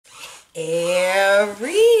Aries,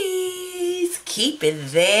 keep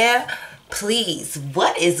it there, please.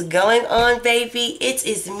 What is going on, baby? It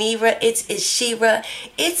is Mira, it is Shira,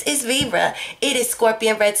 it is Vera, it is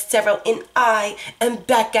ScorpionReddz Tarot, and I am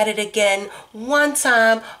back at it again, one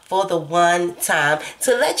time for the one time,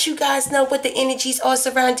 to let you guys know what the energies are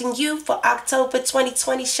surrounding you for October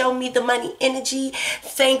 2020. Show me the money energy.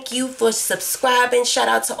 Thank you for subscribing. Shout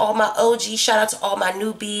out to all my OGs. Shout out to all my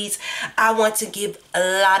newbies. I want to give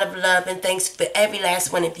a lot of love and thanks for every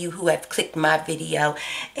last one of you who have clicked my video.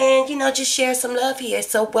 And, you know, just share some love here.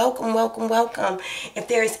 So welcome, welcome, welcome. If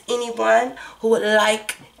there is anyone who would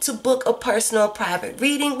like to book a personal private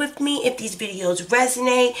reading with me, if these videos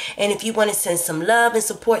resonate, and if you want to send some love and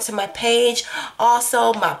support to my page.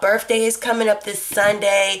 Also, my birthday is coming up this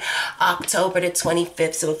Sunday, October the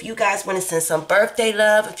 25th. So if you guys want to send some birthday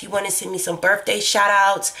love, if you want to send me some birthday shout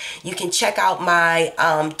outs, you can check out my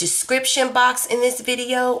description box in this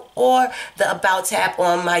video or the about tab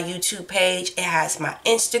on my YouTube page. It has my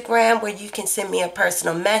Instagram where you can send me a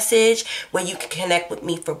personal message, where you can connect with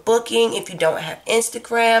me for booking. If you don't have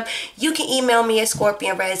Instagram, you can email me at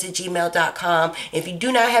scorpionreddztarot@gmail.com. If you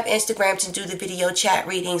do not have Instagram to do the video chat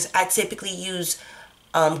readings, I typically use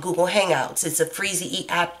Google Hangouts. It's a free easy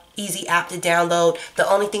app to download. The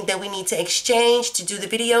only thing that we need to exchange to do the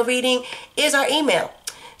video reading is our email.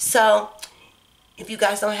 So if you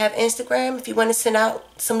guys don't have Instagram, if you want to send out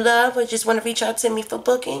some love or just want to reach out to me for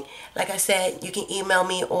booking, like I said, you can email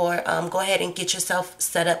me or go ahead and get yourself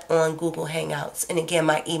set up on Google Hangouts. And again,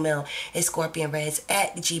 my email is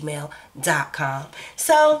scorpionreddztarot@gmail.com.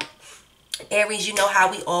 So, Aries, you know how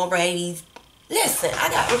we already... Listen,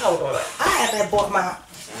 hold on. I haven't bought my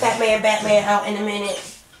Batman out in a minute.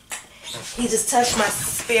 He just touched my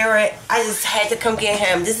spirit. I just had to come get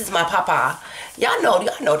him. This is my papa. Y'all know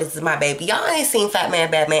this is my baby. Y'all ain't seen Fat Man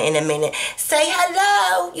Batman in a minute. Say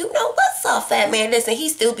hello. You know what's up, Fat Man. Listen, he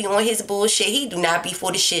still be on his bullshit. He do not be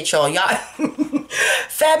for the shit, y'all.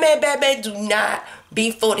 Fat Man Batman do not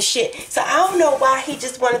be for the shit. So I don't know why he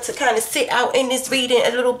just wanted to kind of sit out in this reading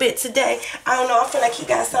a little bit today. I don't know. I feel like he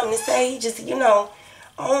got something to say. He just, you know,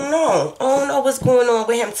 I don't know what's going on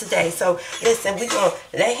with him today. So listen, we're going to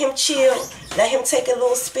let him chill. Let him take a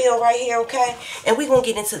little spill right here, okay? And we're going to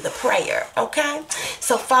get into the prayer, okay?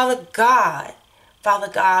 So Father God,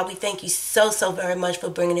 we thank you so very much for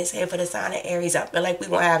bringing us here for the sign of Aries. I feel like we're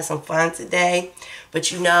going to have some fun today.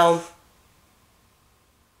 But you know,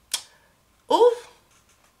 ooh.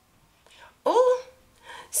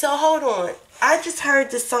 So hold on. I just heard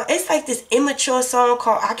this song. It's like this immature song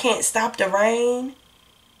called I Can't Stop the Rain.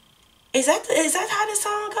 Is that how the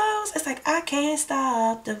song goes? It's like, I can't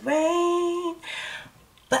stop the rain.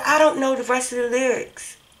 But I don't know the rest of the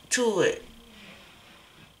lyrics to it.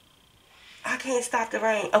 I can't stop the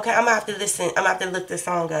rain. Okay, I'm going to have to listen. I'm going to have to look this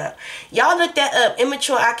song up. Y'all look that up.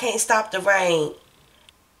 Immature, I Can't Stop the Rain.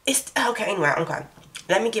 It's, okay, anyway, okay.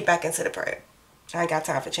 Let me get back into the prayer. I ain't got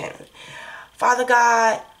time for channeling. Father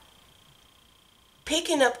God,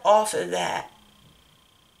 picking up off of that,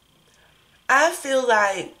 I feel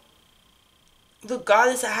like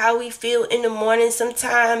regardless of how we feel in the morning,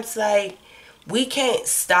 sometimes like we can't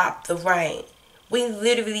stop the rain. We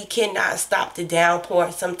literally cannot stop the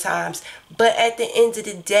downpour sometimes. But at the end of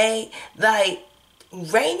the day, like,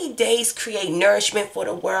 rainy days create nourishment for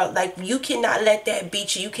the world. Like, you cannot let that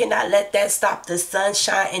beat you. You cannot let that stop the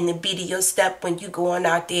sunshine and the beat of your step when you going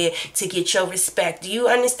out there to get your respect. Do you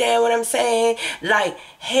understand what I'm saying? Like,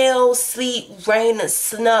 hail, sleet, rain, or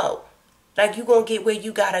snow. Like, you gonna get where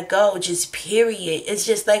you gotta go, just period. It's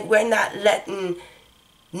just like we're not letting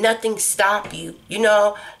nothing stop you, you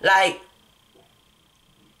know? Like,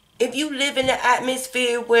 if you live in an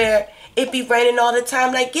atmosphere where it be raining all the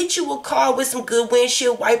time, like, get you a car with some good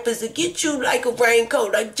windshield wipers, or get you like a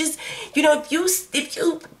raincoat. Like, just, you know, if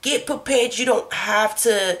you get prepared, you don't have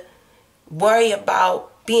to worry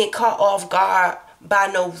about being caught off guard by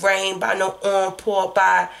no rain, by no onpour,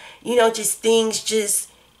 by, you know, just things just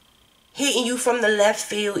hitting you from the left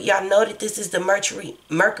field. Y'all know that this is the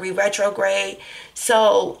Mercury retrograde.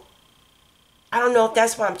 So I don't know if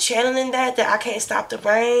that's why I'm channeling that I can't stop the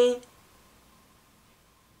rain.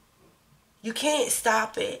 You can't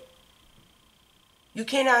stop it. You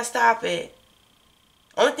cannot stop it.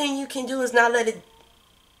 Only thing you can do is not let it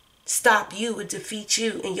stop you or defeat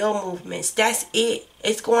you in your movements. That's it.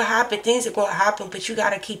 It's going to happen. Things are going to happen, but you got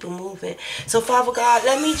to keep it moving. So Father God,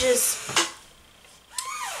 let me just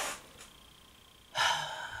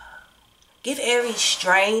give Aries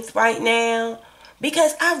strength right now.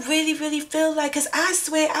 Because I really, really feel like, because I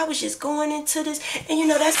swear I was just going into this. And, you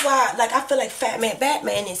know, that's why, like, I feel like Fat Man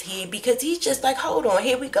Batman is here. Because he's just like, hold on,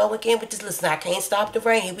 here we go again with this. Listen, I can't stop the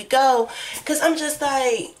rain. Here we go. Because I'm just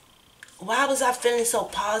like, why was I feeling so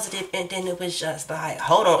positive? And then it was just like,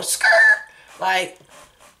 hold on, skirt. Like,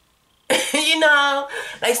 you know,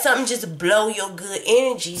 like something just blow your good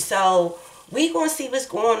energy. So we gonna see what's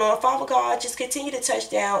going on. Father God, just continue to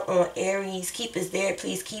touch down on Aries. Keep us there,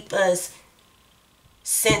 please. Keep us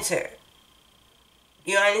centered.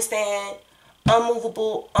 You understand?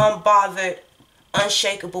 Unmovable, unbothered,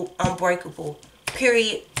 unshakable, unbreakable.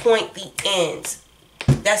 Period. Point. The end.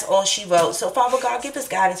 That's all she wrote. So Father God, give us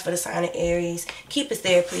guidance for the sign of Aries. Keep us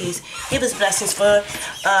there, please. Give us blessings for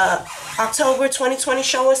October 2020.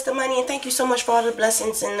 Show us the money. And thank you so much for all the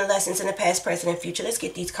blessings and the lessons in the past, present, and future. Let's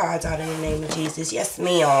get these cards out in the name of Jesus. Yes,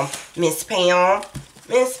 ma'am. Miss Pam.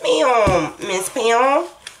 Miss Pam. Miss Pam.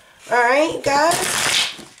 Alright, guys.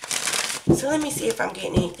 So let me see if I'm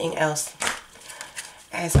getting anything else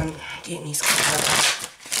as I'm getting these cards.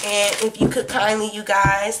 And if you could kindly, you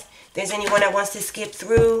guys, if there's anyone that wants to skip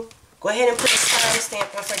through, go ahead and put a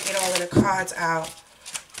timestamp once I get all of the cards out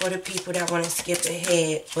for the people that want to skip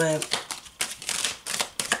ahead. But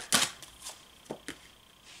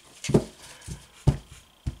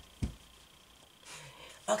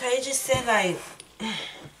okay, it just said like,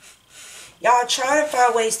 y'all trying to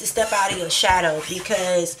find ways to step out of your shadow,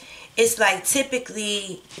 because it's like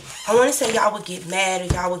typically, I want to say y'all would get mad,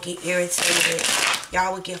 or y'all would get irritated,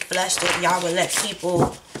 y'all would get flustered, y'all would let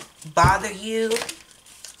people bother you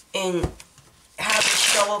and have a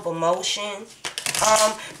show of emotion.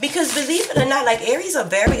 Because believe it or not, like Aries are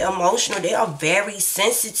very emotional. They are very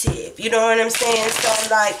sensitive. You know what I'm saying? So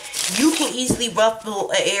like you can easily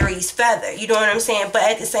ruffle an Aries feather. You know what I'm saying? But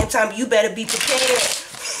at the same time, you better be prepared.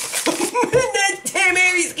 That damn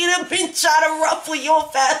Aries get up and try to ruffle your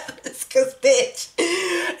feathers. Cause bitch,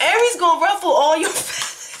 Aries gonna ruffle all your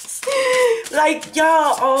feathers. Like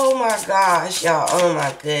y'all, oh my gosh, y'all, oh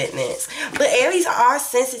my goodness. But Aries are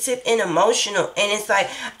sensitive and emotional, and it's like,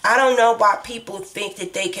 I don't know why people think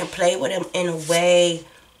that they can play with them in a way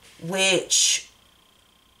which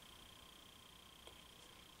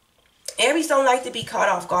Aries don't like to be caught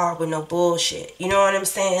off guard with no bullshit. You know what I'm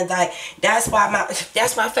saying? Like that's why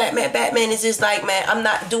Fat Man Batman is just like, man, I'm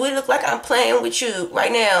not, do it look like I'm playing with you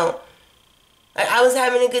right now? Like, I was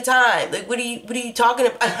having a good time. Like, what are you talking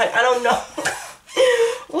about? I don't know.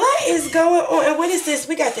 What is going on? And what is this?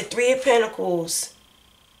 We got the Three of Pentacles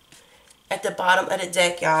at the bottom of the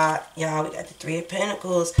deck, y'all. Y'all, we got the Three of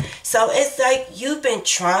Pentacles. So it's like you've been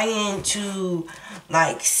trying to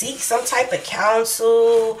like seek some type of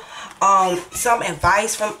counsel, some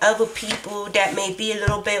advice from other people that may be a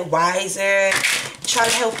little bit wiser, try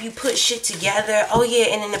to help you put shit together. Oh yeah,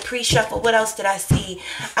 and in the pre-shuffle, what else did I see?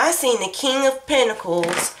 I seen the King of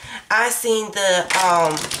Pentacles, I seen the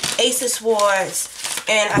Ace of Swords,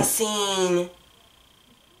 and I seen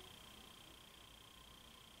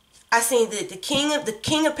the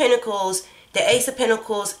King of Pentacles, the Ace of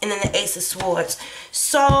Pentacles, and then the Ace of Swords.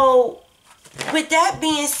 So with that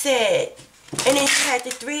being said, and then you had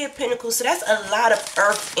the Three of Pentacles, so that's a lot of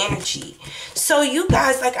earth energy. So you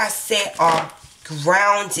guys, like I said, are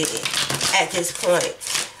grounded at this point.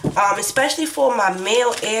 Especially for my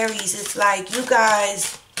male Aries, it's like you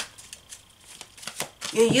guys,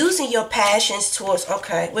 you're using your passions towards,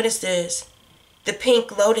 okay, what is this? The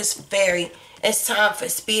Pink Lotus Fairy. It's time for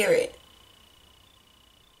spirit.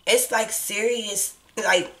 It's like serious,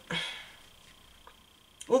 like,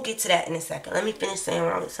 we'll get to that in a second. Let me finish saying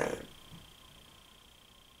what I was saying.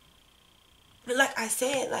 But like I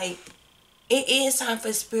said, like, it is time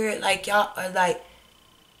for spirit. Like, y'all are like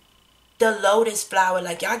the lotus flower.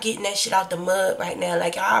 Like, y'all getting that shit out the mud right now.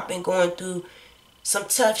 Like, y'all been going through some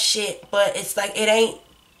tough shit. But it's like, it ain't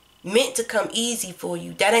meant to come easy for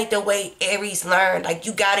you. That ain't the way Aries learn. Like,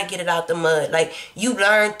 you gotta get it out the mud. Like, you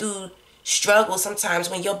learn through struggle sometimes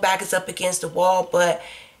when your back is up against the wall. But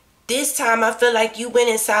this time, I feel like you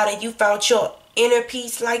went inside and you found your inner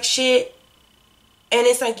peace like shit. And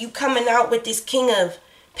it's like you coming out with this King of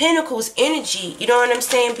Pentacles energy. You know what I'm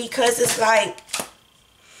saying? Because it's like,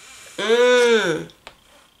 the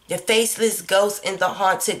faceless ghost and the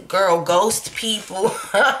haunted girl. Ghost people.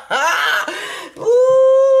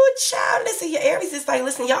 Ooh, child. Listen, your Aries is like,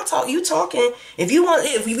 listen, y'all talk. You talking. If you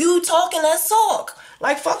talking, let's talk.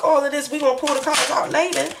 Like, fuck all of this. We gonna pull the cards out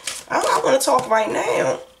later. I want to talk right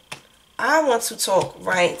now. I want to talk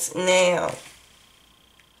right now.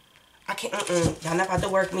 I can't, y'all not about to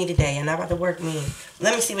work me today. Y'all not about to work me.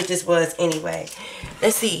 Let me see what this was anyway.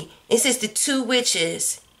 Let's see. It says the Two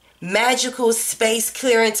Witches. magical space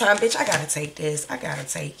clearing time. Bitch, I gotta take this. I gotta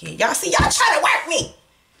take it. Y'all see, y'all try to work me.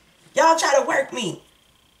 Y'all try to work me.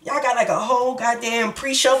 Y'all got like a whole goddamn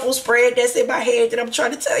pre-shuffle spread that's in my head that I'm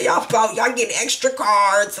trying to tell y'all about. Y'all get extra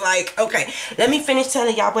cards. Like, okay, let me finish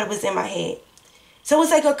telling y'all what was in my head. So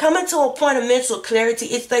it's like a coming to a point of mental clarity.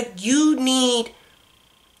 It's like you need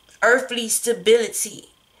earthly stability.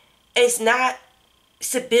 It's not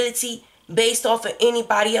stability based off of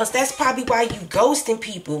anybody else. That's probably why you ghosting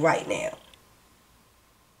people right now.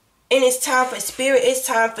 And it's time for spirit. It's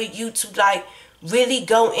time for you to like really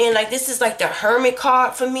go in. Like, this is like the hermit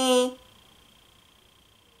card for me.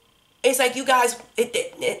 It's like you guys,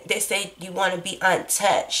 they say you want to be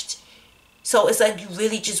untouched. So it's like you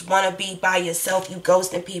really just want to be by yourself. You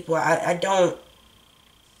ghosting people. I don't.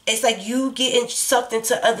 It's like you getting sucked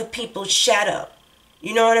into other people's shadow.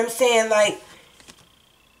 You know what I'm saying? Like,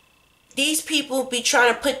 these people be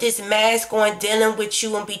trying to put this mask on dealing with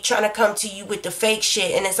you and be trying to come to you with the fake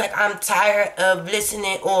shit. And it's like, I'm tired of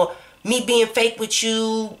listening, or me being fake with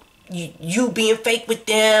you, you being fake with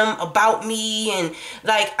them about me. And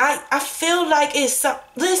like, I feel like it's,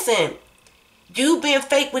 listen, you being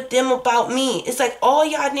fake with them about me. It's like all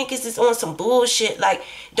y'all niggas is on some bullshit. Like,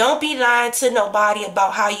 don't be lying to nobody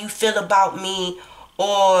about how you feel about me.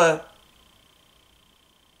 Or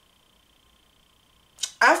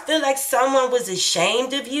I feel like someone was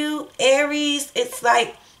ashamed of you, Aries. It's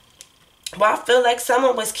like, well, I feel like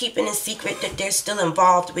someone was keeping a secret that they're still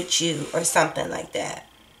involved with you or something like that.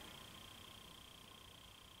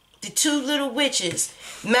 The two little witches,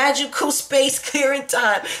 magical space clearing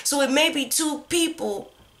time. So it may be two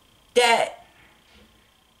people that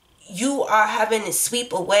you are having to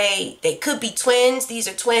sweep away. They could be twins. These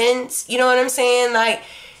are twins. You know what I'm saying? Like,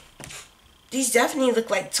 these definitely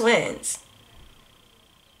look like twins.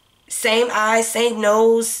 Same eyes, same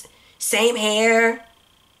nose, same hair,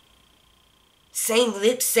 same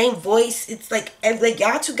lips, same voice. It's like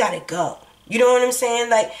y'all two gotta go. You know what I'm saying?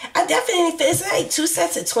 Like, I definitely feel it's like two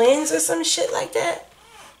sets of twins or some shit like that.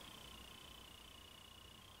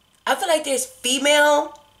 I feel like there's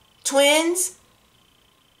female twins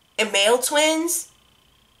and male twins.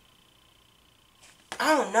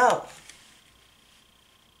 I don't know.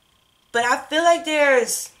 But I feel like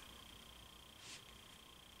there's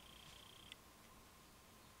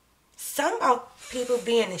some about people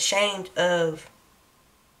being ashamed of,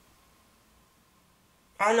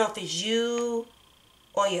 I don't know if it's you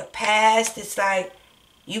or your past. It's like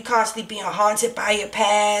you constantly being haunted by your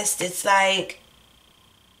past. It's like,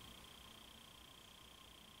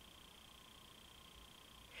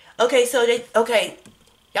 okay, so y'all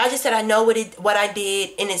just said I know what I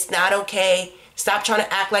did and it's not okay. Stop trying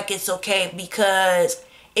to act like it's okay, because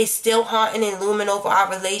it's still haunting and looming over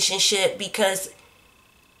our relationship because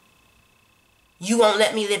you won't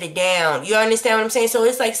let me live it down. You understand what I'm saying? So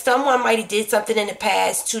it's like someone might have did something in the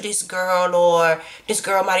past to this girl, or this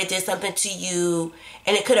girl might have did something to you,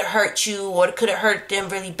 and it could have hurt you, or it could have hurt them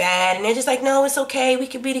really bad. And they're just like, no, it's okay. We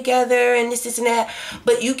could be together and this and that.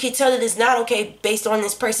 But you can tell that it's not okay based on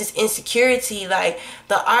this person's insecurity, like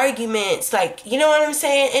the arguments, like, you know what I'm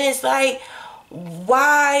saying? And it's like,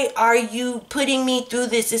 why are you putting me through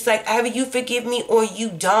this? It's like, either you forgive me or you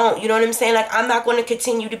don't. You know what I'm saying? Like, I'm not going to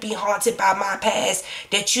continue to be haunted by my past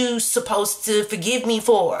that you supposed to forgive me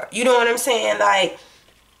for. You know what I'm saying? Like,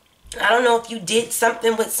 I don't know if you did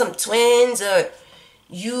something with some twins, or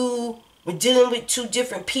you were dealing with two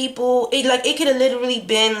different people. It could have literally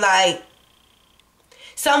been like,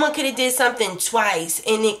 someone could have did something twice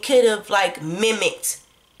and it could have like mimicked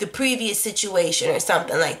the previous situation or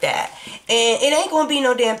something like that. And it ain't gonna be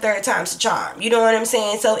no damn third time's a charm. You know what I'm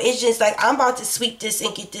saying? So it's just like, I'm about to sweep this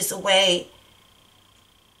and get this away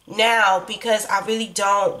now, because I really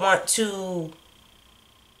don't want to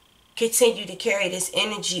continue to carry this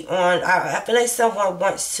energy on. I feel like someone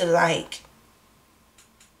wants to like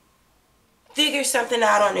figure something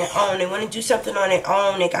out on their own. They want to do something on their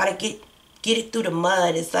own. They gotta get it through the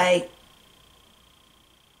mud. It's like,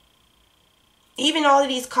 even all of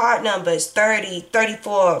these card numbers, 30,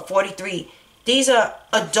 34, 43, these are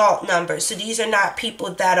adult numbers. So these are not people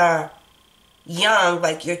that are young,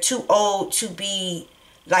 like you're too old to be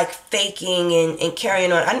like faking and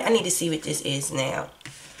carrying on. I need to see what this is now.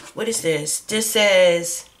 What is this? This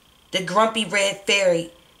says, the grumpy red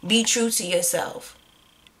fairy, be true to yourself.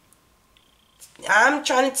 I'm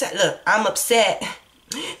trying to look, I'm upset.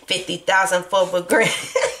 50,000 for a grand.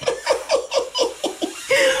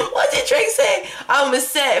 What did Drake say? I'm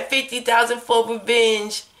upset. 50,000 for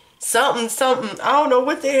revenge. Something. I don't know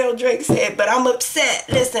what the hell Drake said, but I'm upset.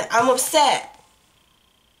 Listen, I'm upset.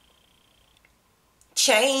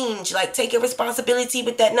 change. Like, take your responsibility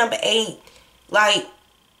with that number 8. Like,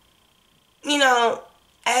 you know,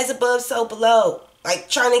 as above, so below. Like,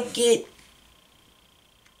 trying to get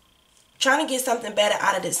something better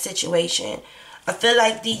out of this situation. I feel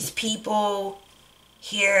like these people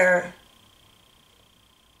here,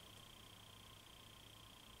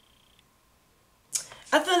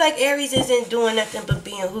 I feel like Aries isn't doing nothing but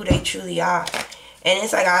being who they truly are. And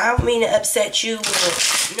it's like, I don't mean to upset you, or,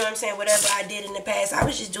 you know what I'm saying, whatever I did in the past, I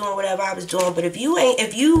was just doing whatever I was doing. But if you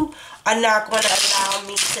are not going to allow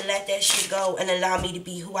me to let that shit go and allow me to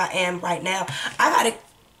be who I am right now, I gotta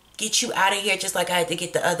get you out of here just like I had to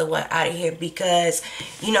get the other one out of here. Because,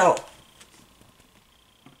 you know,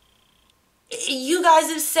 you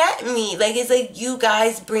guys upset me. Like, it's like you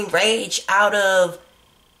guys bring rage out of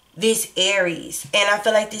this Aries. And I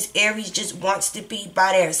feel like this Aries just wants to be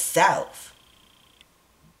by their self.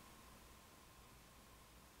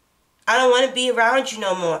 I don't want to be around you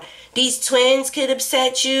no more. These twins could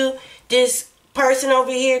upset you. This person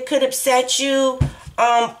over here could upset you.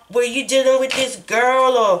 Where you dealing with this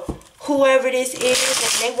girl or whoever this is, and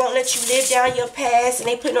they won't let you live down your past, and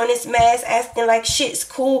they putting on this mask acting like shit's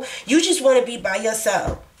cool. You just want to be by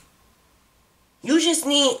yourself. You just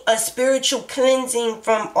need a spiritual cleansing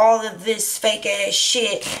from all of this fake ass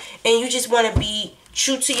shit, and you just want to be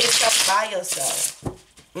true to yourself by yourself.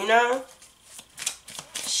 You know?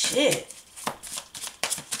 Shit.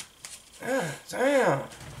 Damn.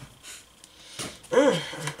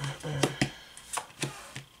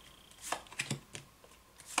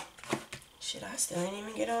 Shit, I still ain't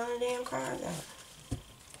even get all the damn cards out.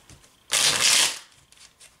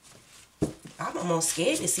 I'm almost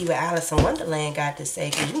scared to see what Alice in Wonderland got to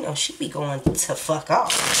say, because you know she be going to fuck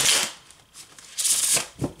off.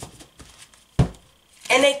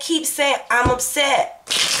 And they keep saying, I'm upset.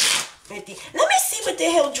 Let me see what the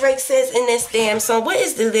hell Drake says in this damn song. What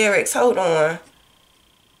is the lyrics? Hold on.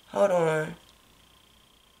 I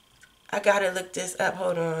gotta look this up.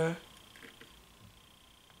 Hold on.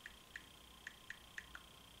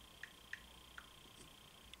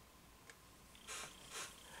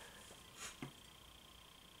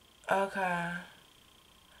 Okay.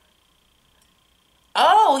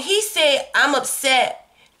 Oh, he said, I'm upset.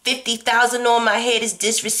 50,000 on my head is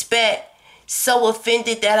disrespect. So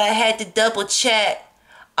offended that I had to double check.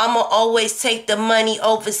 I'ma always take the money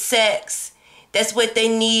over sex. That's what they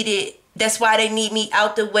needed. That's why they need me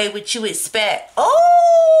out the way. What you expect?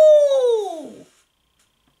 Oh,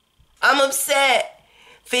 I'm upset.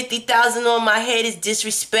 50,000 on my head is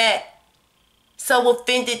disrespect. So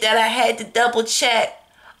offended that I had to double check.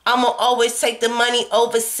 I'ma always take the money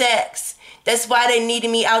over sex. That's why they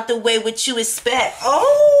needed me out the way. What you expect?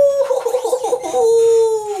 Oh.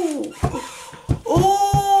 Ooh.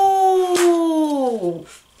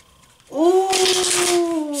 Ooh.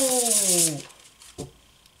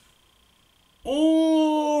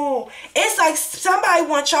 Ooh. It's like somebody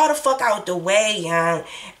wants y'all to fuck out the way, young. And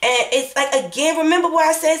it's like, again, remember what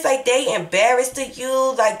I said? It's like they embarrassed of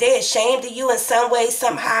you. Like they ashamed of you in some way,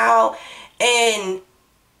 somehow. And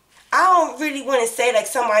I don't really want to say like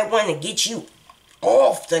somebody want to get you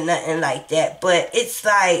off or nothing like that. But it's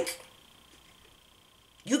like,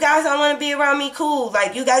 you guys don't want to be around me, cool.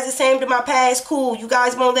 Like, you guys ashamed of my past, cool. You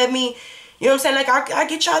guys won't let me, you know what I'm saying? Like, I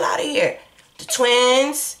get y'all out of here. The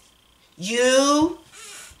twins, you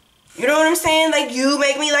know what I'm saying? Like, you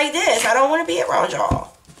make me like this. I don't want to be around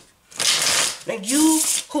y'all. Like, you,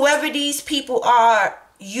 whoever these people are,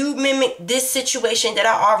 you mimic this situation that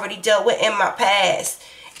I already dealt with in my past.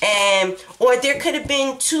 And, or there could have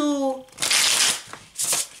been two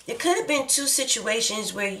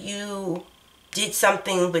situations where you did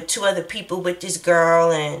something with 2 other people with this girl,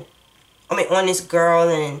 and on this girl,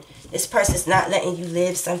 and this person's not letting you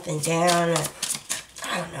live something down. Or,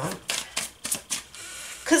 I don't know.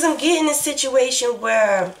 Cause I'm getting a situation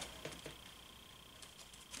where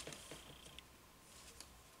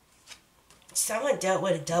someone dealt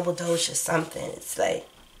with a double dose or something. It's like,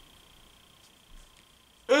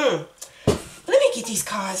 let me get these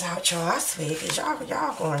cards out, y'all. I swear, cause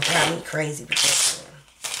y'all gonna drive me crazy with this one.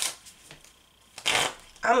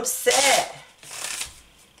 I'm upset.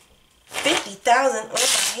 50,000 on my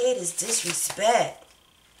head is disrespect.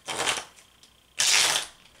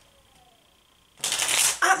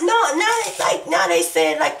 Now they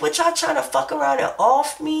said like, what y'all trying to fuck around and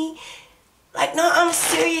off me? Like, no, I'm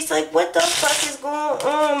serious. Like, what the fuck is going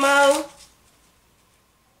on, Mo?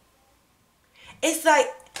 It's like,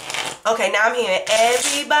 okay, now I'm hearing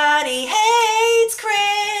everybody hates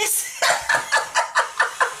Chris.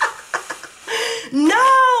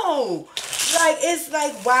 No, like, it's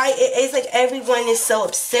like, why? It's like everyone is so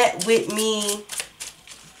upset with me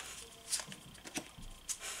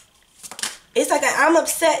like I'm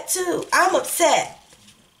upset too. I'm upset.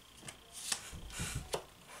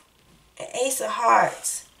 An Ace of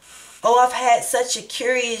Hearts. Oh, I've had such a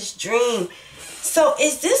curious dream. So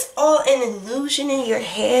is this all an illusion in your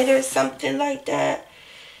head or something like that?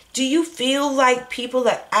 Do you feel like people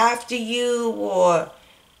are after you, or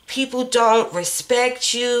people don't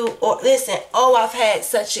respect you? Or listen, oh, I've had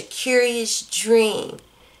such a curious dream.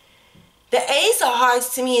 The Ace of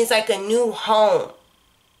Hearts to me is like a new home.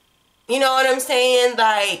 You know what I'm saying?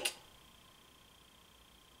 Like,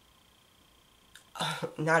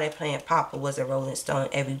 now they're playing Papa was a Rolling Stone.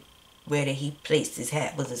 Everywhere that he placed his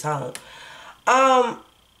hat was his home. Ooh.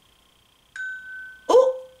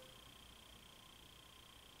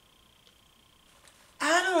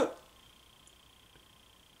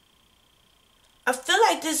 I feel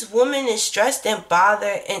like this woman is stressed and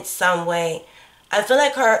bothered in some way. I feel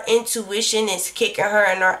like her intuition is kicking her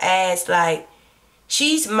in her ass. Like,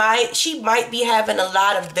 she might be having a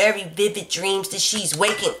lot of very vivid dreams that she's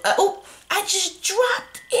waking up. Oh, I just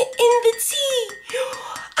dropped it in the tea.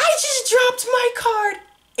 I just dropped my card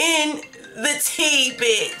in the tea,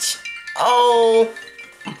 bitch. Oh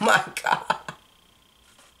my God.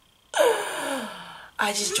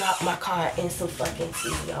 I just dropped my card in some fucking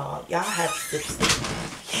tea, y'all. Y'all have to give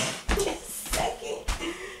me a second.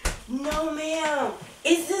 No, ma'am.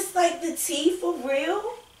 Is this like the tea for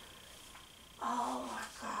real? Oh my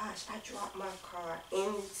gosh, I dropped my card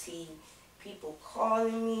in the tea. People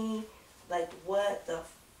calling me, like, what the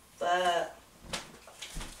fuck?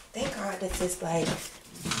 Thank God this is like,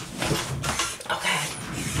 okay.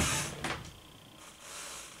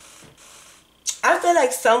 I feel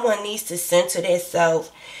like someone needs to center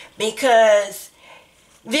themselves, because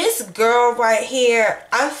this girl right here,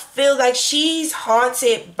 I feel like she's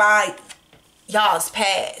haunted by y'all's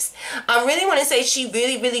past. I really want to say she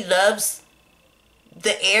really, really loves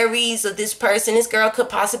the Aries of this person. This girl could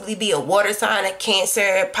possibly be a water sign, a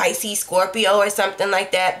Cancer, Pisces, Scorpio, or something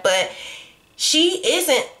like that. But she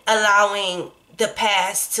isn't allowing the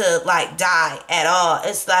past to like die at all.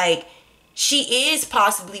 It's like she is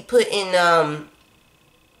possibly putting a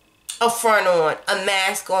front on, a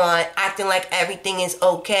mask on, acting like everything is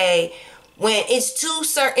okay, when it's two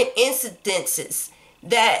certain incidences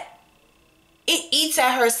that it eats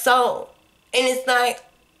at her soul. And it's like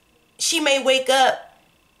she may wake up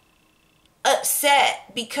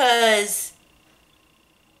upset because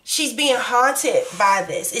she's being haunted by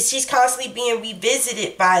this. She's constantly being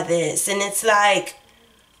revisited by this. And it's like,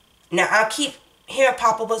 now I keep hearing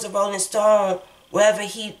Papa was a Rolling Stone. Wherever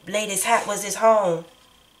he laid his hat was his home.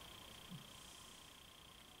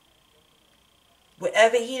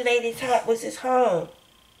 Wherever he laid his hat was his home.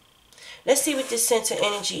 Let's see what this center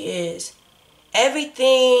energy is.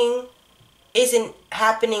 Everything isn't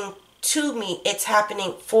happening to me. It's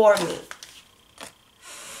happening for me.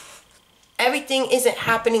 Everything isn't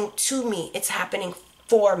happening to me. It's happening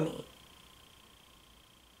for me.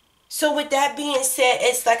 So with that being said,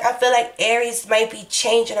 it's like I feel like Aries might be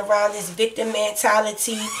changing around this victim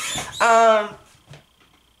mentality.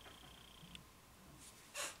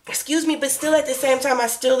 Excuse me, but still at the same time, I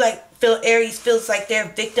still like feel Aries feels like they're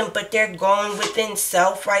a victim, but they're going within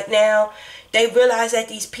self right now. They realize that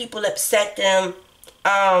these people upset them.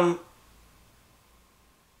 And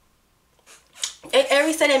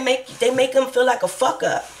Aries said they make them feel like a fuck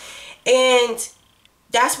up. And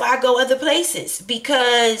that's why I go other places,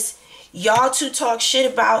 because y'all two talk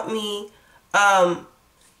shit about me.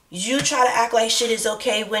 You try to act like shit is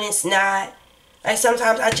okay when it's not. Like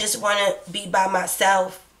sometimes I just want to be by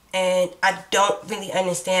myself, and I don't really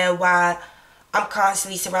understand why I'm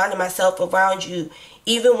constantly surrounding myself around you.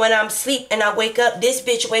 Even when I'm asleep and I wake up, this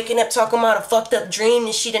bitch waking up talking about a fucked up dream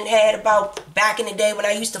that she done had about back in the day when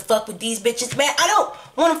I used to fuck with these bitches. Man, I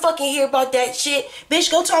don't want to fucking hear about that shit. Bitch,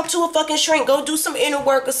 go talk to a fucking shrink. Go do some inner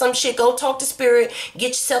work or some shit. Go talk to spirit. Get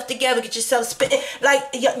yourself together. Get yourself spit. Like,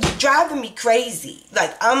 you're driving me crazy.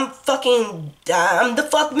 Like, I'm the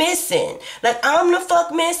fuck missing. Like, I'm the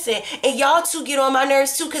fuck missing. And y'all two get on my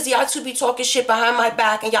nerves too, because y'all two be talking shit behind my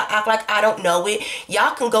back and y'all act like I don't know it.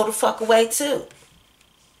 Y'all can go the fuck away too.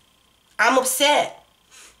 I'm upset.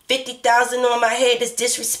 50,000 on my head is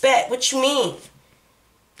disrespect. What you mean?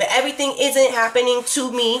 But everything isn't happening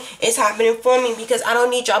to me. It's happening for me, because I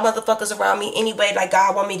don't need y'all motherfuckers around me anyway. Like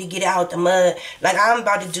God want me to get out the mud. Like I'm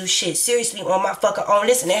about to do shit seriously on my fucking own.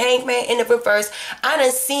 Listen, the Hangman in the reverse. I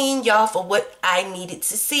done seen y'all for what I needed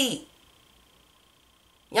to see.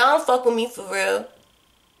 Y'all don't fuck with me for real.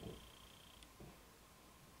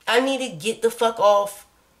 I need to get the fuck off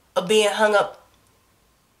of being hung up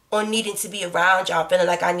on needing to be around y'all, feeling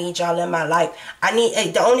like I need y'all in my life.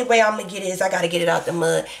 The only way I'm gonna get it is I gotta get it out the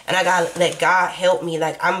mud, and I gotta let God help me.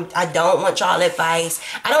 Like, I don't want y'all advice.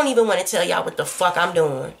 I don't even want to tell y'all what the fuck I'm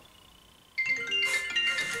doing.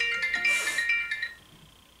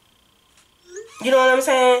 You know what I'm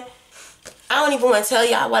saying? I don't even want to tell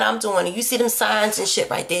y'all what I'm doing. And you see them signs and shit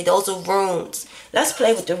right there. Those are runes. Let's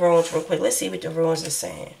play with the runes real quick. Let's see what the runes are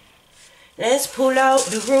saying. Let's pull out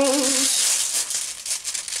the runes.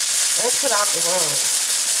 Let's put out the runes.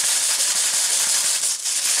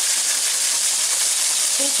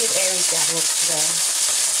 Let's give Aries guidance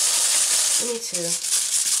today. Me too.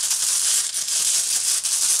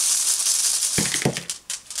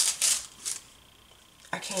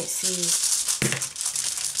 I can't see.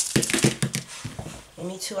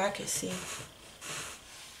 Me too, I can see.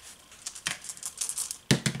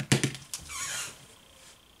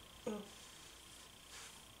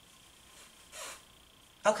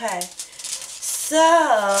 Okay, so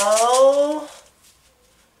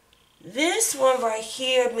this one right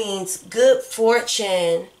here means good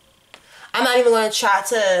fortune. I'm not even going to try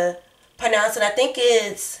to pronounce it. I think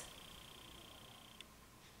it's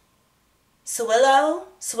Swillo.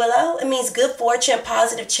 It means good fortune,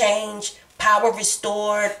 positive change, power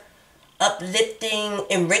restored, uplifting,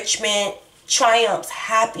 enrichment, triumphs,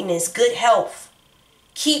 happiness, good health.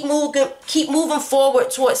 Keep moving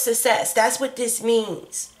forward towards success. That's what this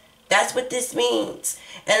means. That's what this means.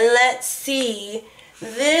 And let's see.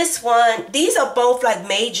 This one, these are both like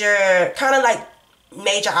major, kind of like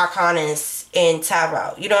major arcanas in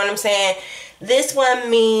tarot. You know what I'm saying? This one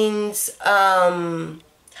means, how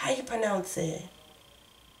you pronounce it?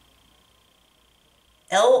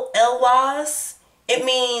 Elwaz. It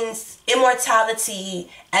means immortality,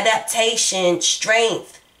 adaptation,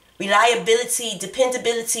 strength, reliability,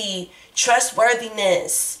 dependability,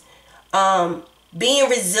 trustworthiness, being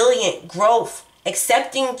resilient, growth,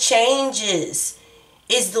 accepting changes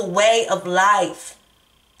is the way of life,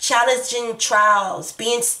 challenging trials,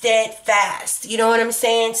 being steadfast. You know what I'm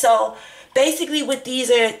saying? So basically what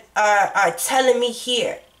these are telling me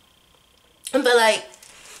here, but like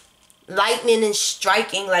lightning and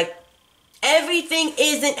striking, like everything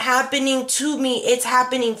isn't happening to me, it's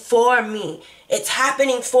happening for me. It's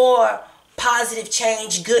happening for positive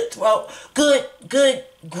change, good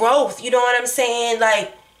growth. You know what I'm saying?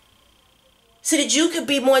 Like, so that you could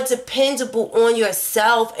be more dependable on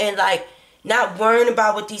yourself and like not worrying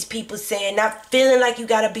about what these people say, not feeling like you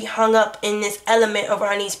gotta be hung up in this element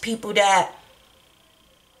around these people that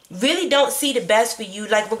really don't see the best for you.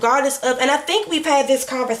 Like, regardless of, and I think we've had this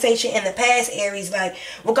conversation in the past, Aries, like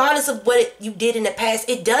regardless of what you did in the past,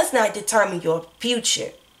 it does not determine your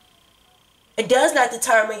future. It does not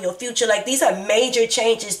determine your future. Like, these are major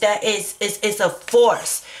changes that is a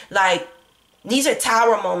force. Like, these are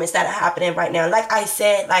tower moments that are happening right now. Like I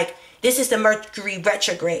said, like, this is the Mercury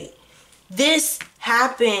retrograde. This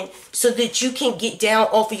happened so that you can get down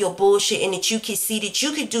off of your bullshit and that you can see that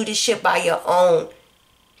you can do this shit by your own.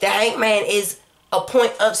 The Hangman is a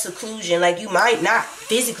point of seclusion. Like, you might not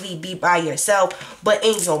physically be by yourself, but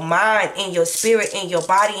in your mind, in your spirit, in your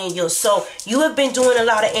body, in your soul, you have been doing a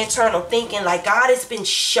lot of internal thinking. Like, God has been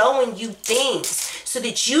showing you things so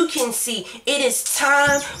that you can see it is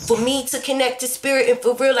time for me to connect to spirit. And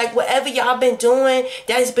for real, like, whatever y'all been doing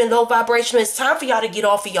that has been low vibrational, it's time for y'all to get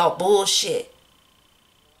off of y'all bullshit.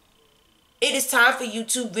 It is time for you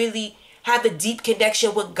to really have a deep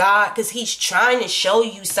connection with God, because he's trying to show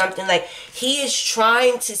you something. Like, he is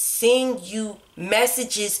trying to send you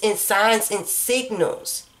messages and signs and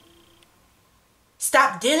signals.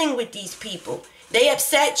 Stop dealing with these people. They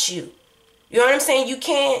upset you. You know what I'm saying? You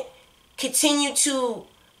can't continue to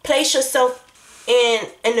place yourself in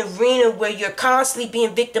an arena where you're constantly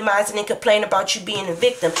being victimized and complain about you being a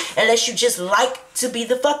victim, unless you just like to be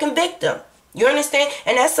the fucking victim. You understand?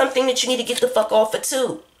 And that's something that you need to get the fuck off of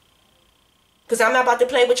too. Because I'm not about to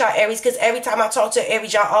play with y'all, Aries. Because every time I talk to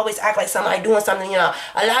Aries, y'all always act like somebody doing something. You know,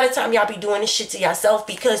 a lot of time y'all be doing this shit to yourself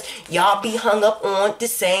because y'all be hung up on the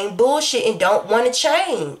same bullshit and don't want to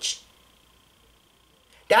change.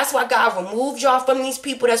 That's why God removed y'all from these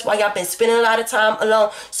people. That's why y'all been spending a lot of time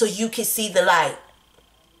alone, so you can see the light.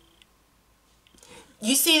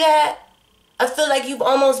 You see that? I feel like you've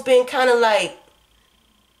almost been kind of like,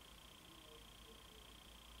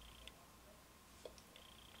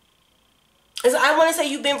 I want to say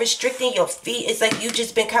you've been restricting your feet. It's like you've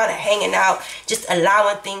just been kind of hanging out, just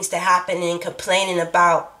allowing things to happen and complaining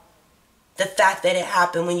about the fact that it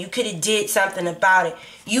happened when you could have did something about it.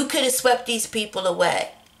 You could have swept these people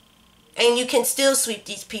away. And you can still sweep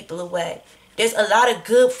these people away. There's a lot of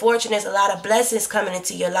good fortune. There's a lot of blessings coming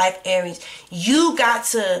into your life, Aries. You got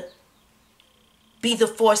to be the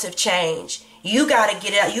force of change. You got to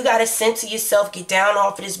get it out. You got to center yourself. Get down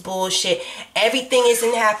off of this bullshit. Everything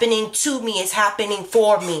isn't happening to me. It's happening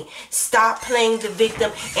for me. Stop playing the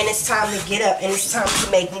victim. And it's time to get up. And it's time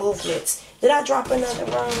to make movements. Did I drop another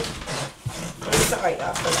one? I'm sorry,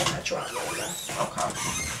 y'all. I feel like I dropped another. Okay.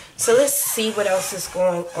 So let's see what else is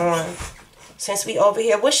going on. Since we over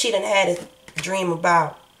here. What she done had a dream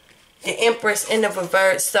about? The Empress in the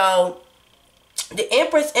reverse. So, the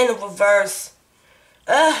Empress in the reverse.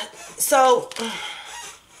 So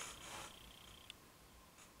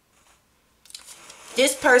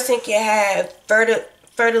this person can have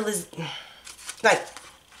like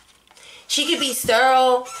she could be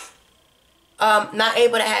sterile, not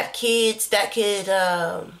able to have kids. That could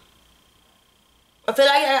I feel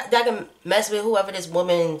like that can mess with whoever this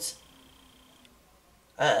woman's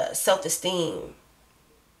self-esteem.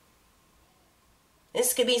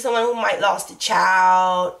 This could be someone who might lost a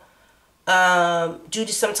child due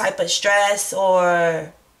to some type of stress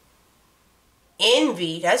or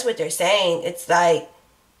envy. That's what they're saying. It's like,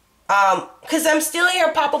 because I'm still here.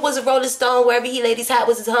 Papa was a Rolling Stone. Wherever he laid his hat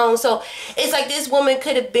was his home. So it's like this woman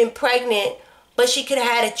could have been pregnant, but she could have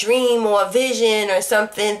had a dream or a vision or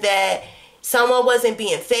something that someone wasn't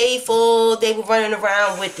being faithful. They were running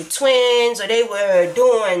around with the twins, or they were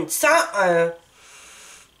doing something.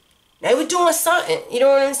 They were doing something. You know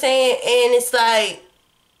what I'm saying? And it's like,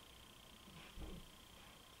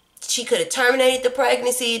 she could have terminated the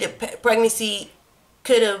pregnancy. The pregnancy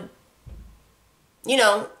could have, you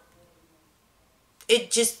know, it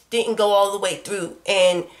just didn't go all the way through.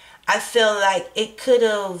 And I feel like it could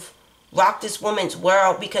have rocked this woman's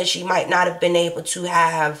world because she might not have been able to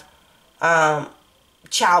have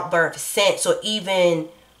childbirth since, or even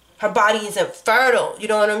her body isn't fertile. You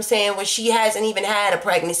know what I'm saying? Where she hasn't even had a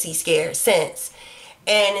pregnancy scare since.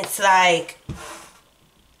 And it's like,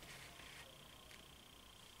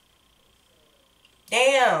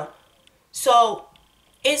 damn. So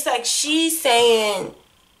it's like she's saying,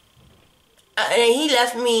 and he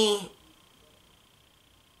left me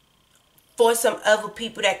for some other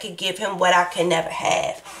people that could give him what I could never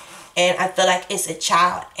have. And I feel like it's a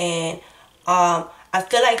child. And I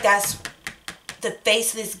feel like that's the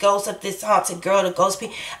faceless ghost of this haunted girl, the ghost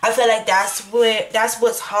people. I feel like that's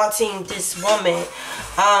what's haunting this woman.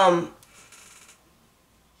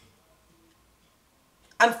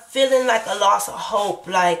 I'm feeling like a loss of hope,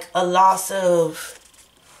 like a loss of,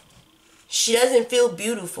 she doesn't feel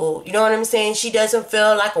beautiful. You know what I'm saying? She doesn't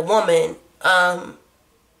feel like a woman.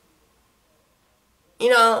 You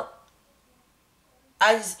know,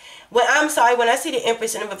 when I see the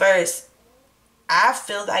Empress in the reverse, I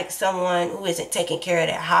feel like someone who isn't taking care of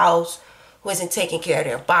their house, who isn't taking care of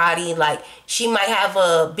their body. Like, she might have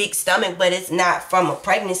a big stomach, but it's not from a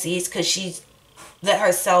pregnancy. It's because she's let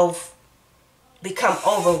herself become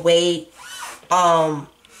overweight.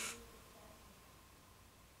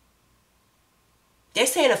 They're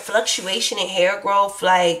saying a fluctuation in hair growth,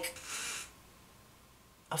 like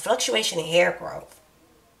a fluctuation in hair growth.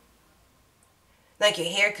 Like your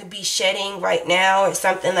hair could be shedding right now or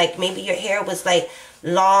something. Like maybe your hair was like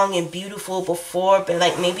long and beautiful before, but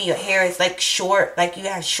like maybe your hair is like short, like you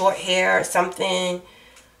have short hair or something.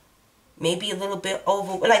 Maybe a little bit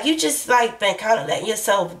over. Like you just like been kind of letting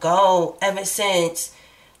yourself go ever since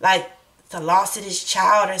like the loss of this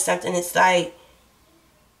child or something. It's like,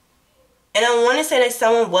 and I want to say that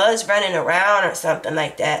someone was running around or something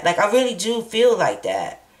like that. Like I really do feel like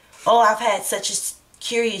that. Oh, I've had such a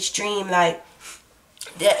curious dream. Like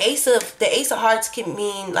the ace of hearts can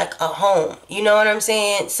mean like a home. You know what I'm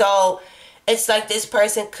saying? So it's like this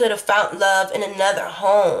person could have found love in another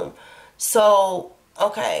home. So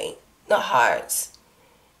okay. The hearts.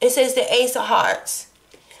 It says the ace of hearts.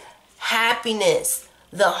 Happiness,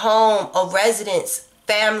 the home, a residence,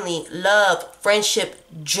 family, love, friendship,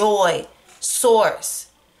 joy, source,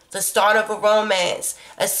 the start of a romance,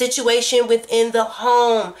 a situation within the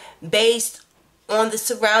home based on the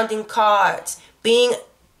surrounding cards, being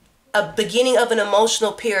a beginning of an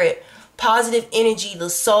emotional period, positive energy, the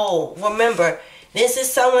soul. Remember, this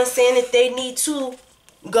is someone saying that they need to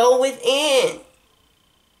go within.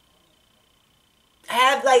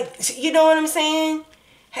 Have like, you know what I'm saying?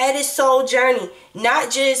 Had his soul journey. Not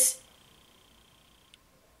just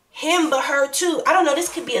him, but her too. I don't know. This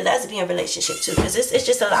could be a lesbian relationship too. Because it's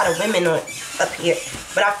just a lot of women up here.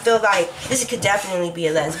 But I feel like this could definitely be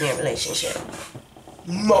a lesbian relationship.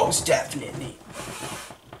 Most definitely.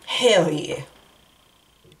 Hell yeah.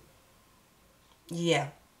 Yeah.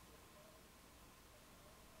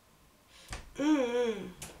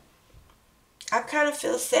 kind of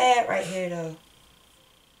feel sad right here, though.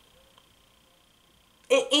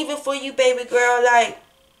 And even for you, baby girl, like,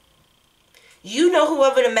 you know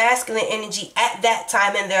whoever the masculine energy at that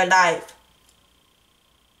time in their life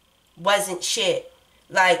wasn't shit.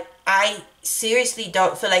 Like, I seriously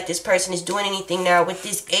don't feel like this person is doing anything now. With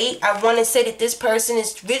this 8, I want to say that this person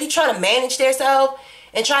is really trying to manage themselves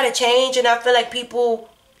and try to change. And I feel like people,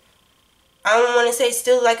 I don't want to say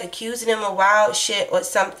still like accusing them of wild shit or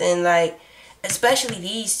something. Like, especially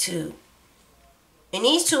these two. And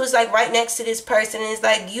these two is like right next to this person. And it's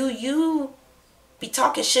like you be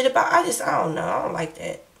talking shit about. I don't know. I don't like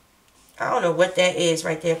that. I don't know what that is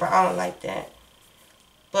right there, but I don't like that.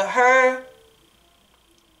 But her,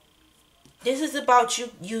 this is about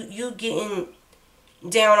you getting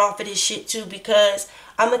down off of this shit too, because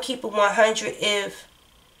I'm going to keep it 100. If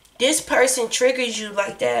this person triggers you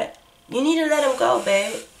like that, you need to let them go,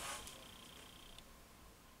 babe.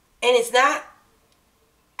 And it's not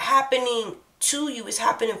happening to you, it's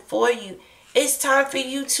happening for you. It's time for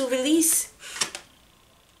you to release.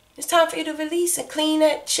 It's time for you to release and clean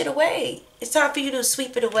that shit away. It's time for you to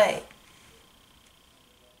sweep it away.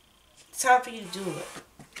 It's time for you to do it.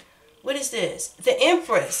 What is this? The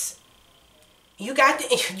Empress. You got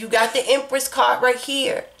the Empress card right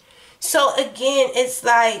here. So again, it's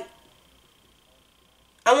like,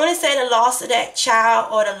 I want to say the loss of that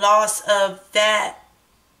child or the loss of that,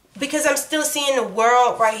 because I'm still seeing the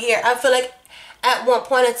world right here. I feel like at one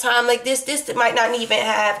point in time, like this might not even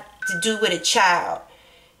have to do with a child.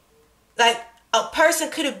 Like, a person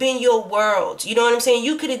could have been your world. You know what I'm saying?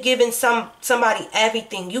 You could have given somebody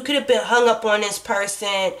everything. You could have been hung up on this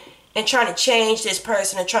person and trying to change this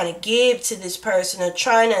person, or trying to give to this person, or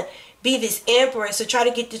trying to be this empress, or try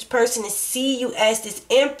to get this person to see you as this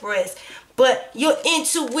empress. But your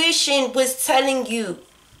intuition was telling you,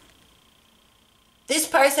 this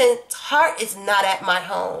person's heart is not at my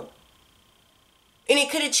home. And it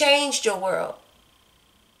could have changed your world.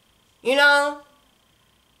 You know?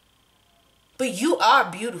 But you are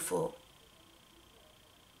beautiful.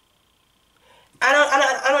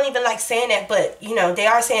 I don't even like saying that, but you know, they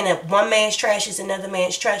are saying that one man's trash is another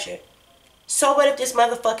man's treasure. So what if this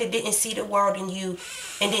motherfucker didn't see the world in you,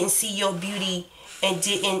 and didn't see your beauty, and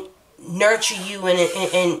didn't nurture you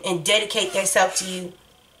and dedicate themselves to you?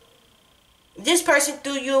 This person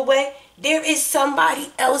threw you away. There is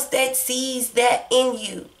somebody else that sees that in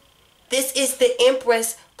you. This is the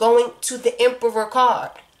Empress going to the Emperor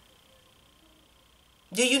card.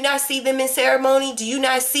 Do you not see them in ceremony? Do you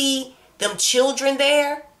not see them children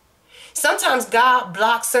there? Sometimes God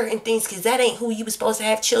blocks certain things because that ain't who you was supposed to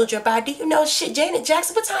have children by. Do you know shit? Janet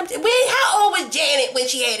Jackson, how old was Janet when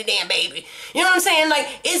she had a damn baby? You know what I'm saying?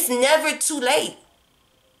 Like, it's never too late.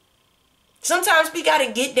 Sometimes we got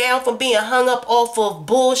to get down from being hung up off of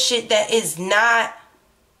bullshit that is not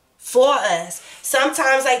for us.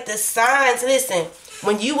 Sometimes, like, the signs, listen,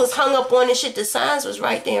 when you was hung up on this shit, the signs was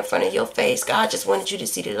right there in front of your face. God just wanted you to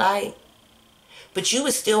see the light. But you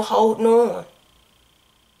was still holding on.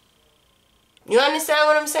 You understand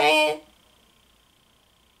what I'm saying?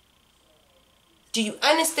 Do you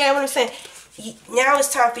understand what I'm saying? Now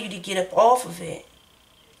it's time for you to get up off of it.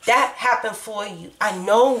 That happened for you. I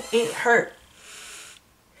know it hurt.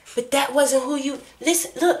 But that wasn't who you...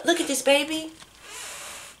 Listen, look at this, baby.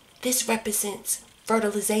 This represents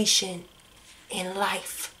fertilization in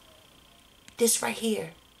life. This right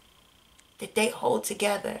here. That they hold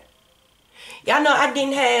together. Y'all know I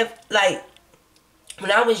didn't have, like...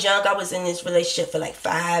 When I was young, I was in this relationship for like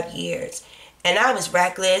 5 years. And I was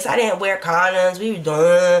reckless. I didn't wear condoms. We were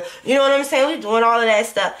doing... You know what I'm saying? We were doing all of that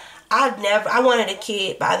stuff. I wanted a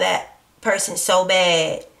kid by that person so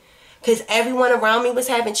bad. Because everyone around me was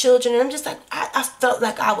having children. And I'm just like, I felt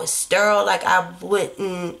like I was sterile. Like I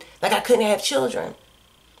couldn't have children.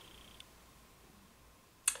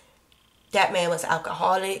 That man was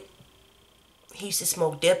alcoholic. He used to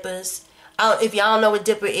smoke dippers. If y'all know what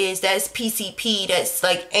dipper is, that's PCP. That's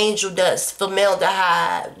like angel dust,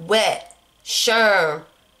 formaldehyde, wet, sherm.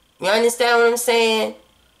 You understand what I'm saying?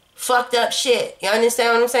 Fucked up shit. You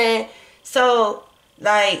understand what I'm saying? So,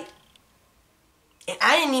 like, and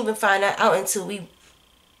I didn't even find that out until we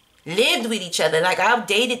lived with each other. Like, I've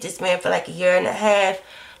dated this man for like a year and a half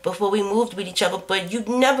before we moved with each other. But you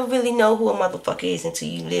never really know who a motherfucker is until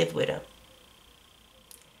you live with him.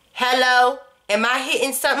 Hello? Am I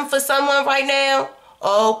hitting something for someone right now?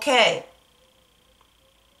 Okay.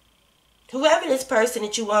 Whoever this person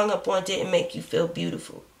that you hung up on didn't make you feel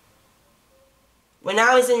beautiful. When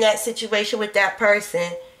I was in that situation with that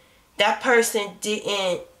person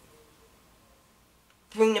didn't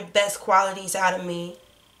bring the best qualities out of me.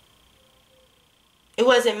 It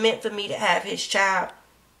wasn't meant for me to have his child.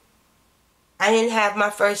 I didn't have my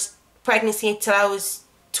first pregnancy until I was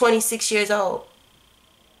 26 years old.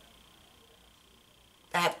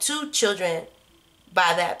 I have 2 children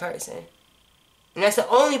by that person. And that's the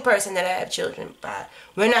only person that I have children by.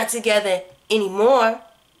 We're not together anymore.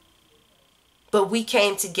 But we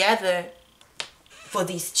came together for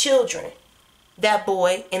these children. That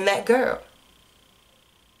boy and that girl.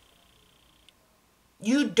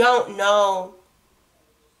 You don't know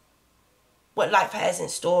what life has in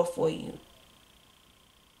store for you.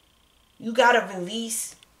 You gotta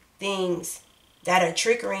release things that are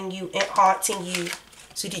triggering you and haunting you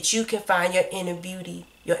so that you can find your inner beauty,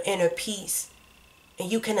 your inner peace.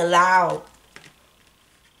 And you can allow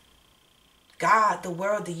God, the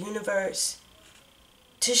world, the universe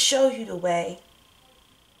to show you the way.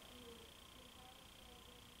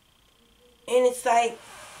 And it's like,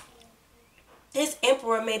 this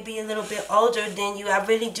emperor may be a little bit older than you. I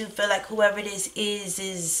really do feel like whoever this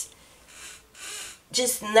is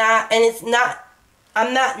just not, and it's not,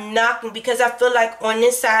 I'm not knocking, because I feel like on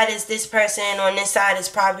this side is this person, on this side is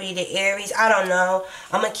probably the Aries. I don't know.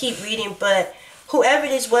 I'm going to keep reading, but whoever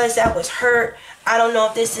this was that was hurt, I don't know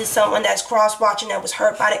if this is someone that's cross-watching that was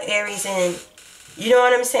hurt by the Aries, and you know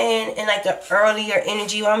what I'm saying? And like the earlier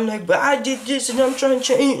energy, I'm like, but I did this and I'm trying to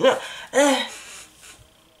change.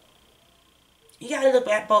 You got to look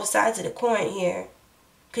at both sides of the coin here.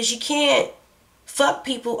 Because you can't fuck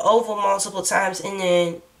people over multiple times and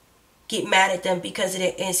then get mad at them because of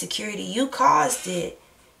their insecurity. You caused it.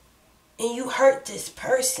 And you hurt this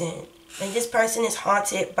person. And this person is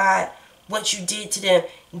haunted by what you did to them.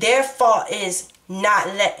 Their fault is not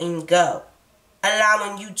letting go.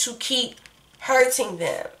 Allowing you to keep hurting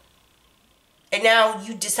them. And now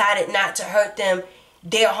you decided not to hurt them.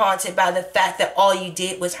 They're haunted by the fact that all you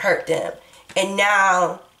did was hurt them. And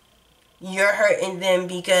now you're hurting them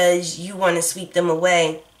because you want to sweep them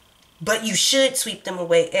away. But you should sweep them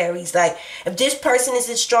away, Aries. Like, if this person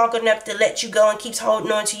isn't strong enough to let you go and keeps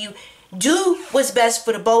holding on to you, do what's best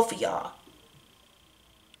for the both of y'all.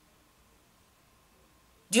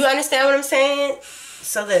 Do you understand what I'm saying?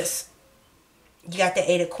 So this. You got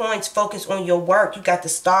the 8 of coins. Focus on your work. You got the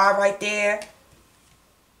star right there.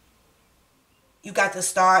 You got the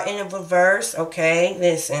star in the reverse. Okay.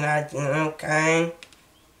 Listen. Okay.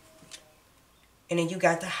 And then you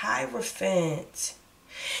got the Hierophant.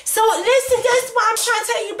 So listen. That's what I'm trying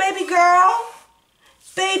to tell you, baby girl.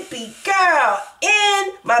 Baby girl.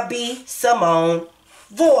 In my B. Simone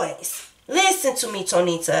voice. Listen to me,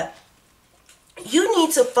 Tonita. You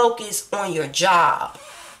need to focus on your job.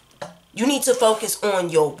 You need to focus on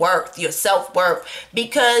your worth, your self-worth.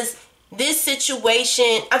 Because this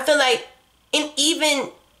situation, I feel like, even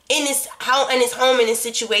in his home, in this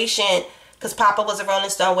situation, because Papa was a Rolling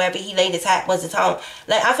Stone, wherever he laid his hat was his home.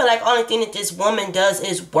 Like, I feel like only thing that this woman does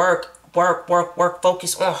is work,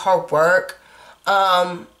 focus on her work.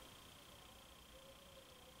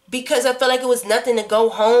 Because I feel like it was nothing to go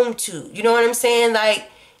home to. You know what I'm saying?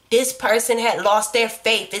 Like, this person had lost their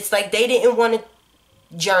faith. It's like they didn't want to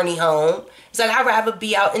journey home. It's like, I'd rather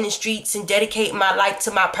be out in the streets and dedicate my life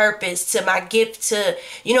to my purpose, to my gift, to,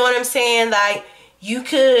 you know what I'm saying? Like, you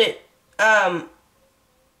could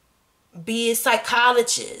be a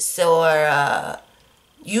psychologist, or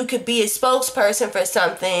you could be a spokesperson for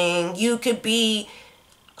something. You could be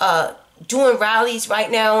doing rallies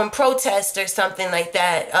right now and protest or something like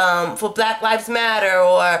that, for Black Lives Matter,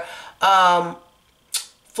 or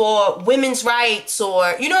for women's rights,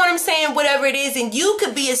 or, you know what I'm saying, whatever it is. And you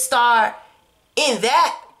could be a star in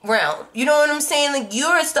that realm. You know what I'm saying? Like,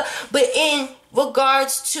 you're a star. But in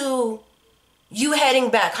regards to you heading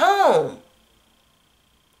back home,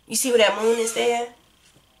 you see where that moon is there?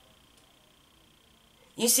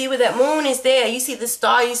 You see where that moon is there? You see the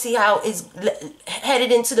star? You see how it's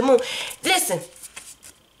headed into the moon? Listen,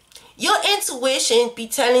 your intuition be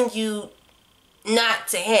telling you not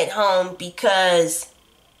to head home because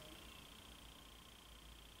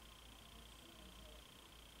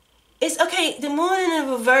it's okay. The moon in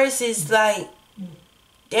the reverse is like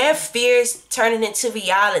their fears turning into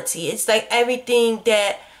reality. It's like everything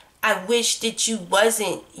that I wish that you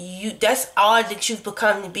wasn't. That's all that you've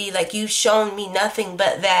become to be. Like, you've shown me nothing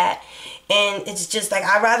but that. And it's just like,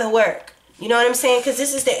 I'd rather work. You know what I'm saying? Because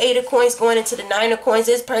this is the 8 of coins going into the 9 of coins.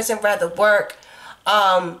 This person rather work.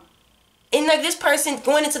 And like, this person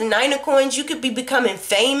going into the 9 of coins, you could be becoming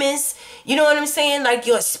famous. You know what I'm saying? Like,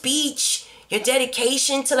 your speech, your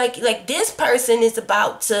dedication to like this person is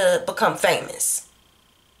about to become famous.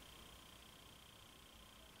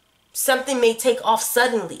 Something may take off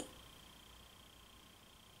suddenly.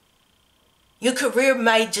 Your career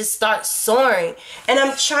might just start soaring. And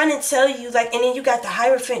I'm trying to tell you, like, and then you got the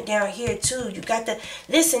Hierophant down here too. You got the,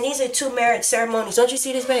 listen, these are 2 marriage ceremonies. Don't you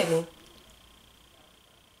see this, baby?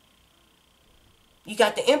 You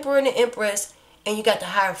got the Emperor and the Empress, and you got the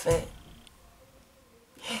Hierophant.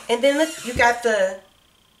 And then look, you got the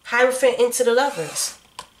Hierophant into the Lovers.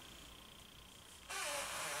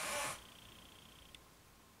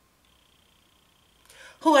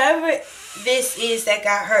 Whoever this is that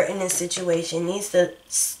got hurt in this situation needs to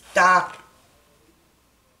stop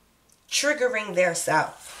triggering their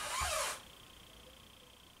self.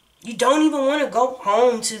 You don't even want to go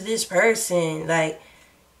home to this person. Like,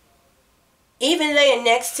 even laying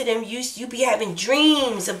next to them, you be having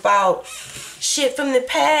dreams about shit from the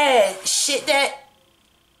past. Shit that,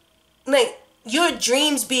 like, your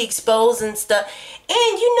dreams be exposed and stuff.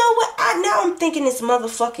 And you know what? Now I'm thinking this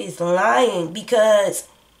motherfucker is lying because,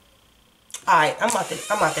 alright, I'm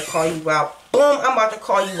about to call you out. Boom, I'm about to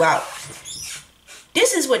call you out.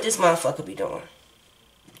 This is what this motherfucker be doing.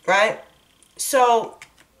 Right? So,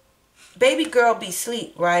 baby girl be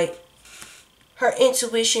sleep, right? Her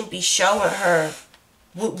intuition be showing her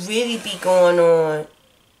what really be going on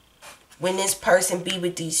when this person be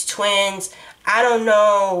with these twins. I don't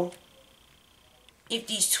know if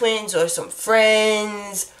these twins are some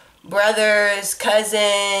friends, brothers,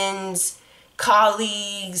 cousins,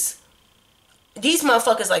 colleagues. These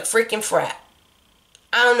motherfuckers like freaking frat.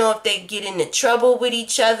 I don't know if they get into trouble with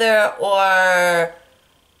each other or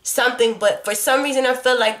something, but for some reason I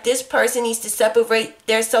feel like this person needs to separate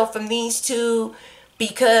themselves from these two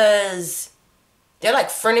because they're like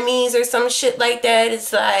frenemies or some shit like that.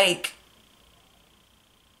 It's like,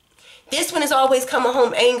 this one is always coming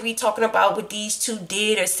home angry, talking about what these two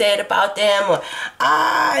did or said about them, or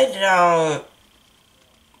I don't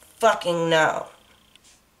fucking know.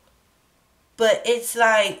 But it's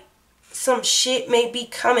like some shit may be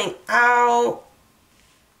coming out.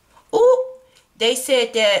 Ooh, they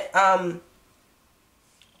said that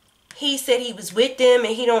he said he was with them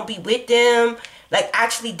and he don't be with them. Like,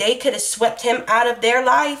 actually they could have swept him out of their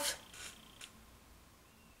life.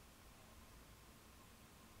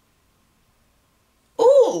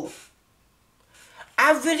 Ooh,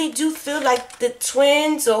 I really do feel like the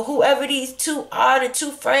twins or whoever these two are, the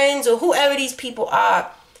two friends or whoever these people are,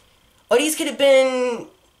 or these could have been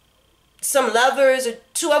some lovers or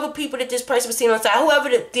 2 other people that this person was seeing on the side, whoever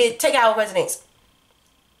did, take out resonates.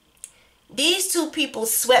 These 2 people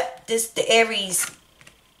swept the Aries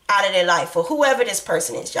out of their life, or whoever this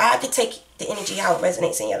person is. Y'all have to take the energy how it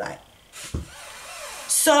resonates in your life.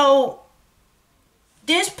 So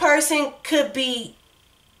this person could be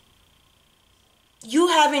you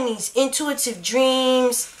having these intuitive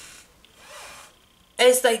dreams.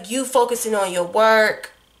 It's like you focusing on your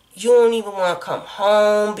work. You don't even want to come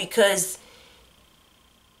home because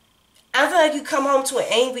I feel like you come home to an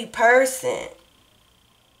angry person.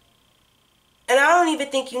 And I don't even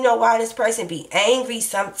think you know why this person be angry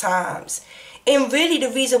sometimes. And really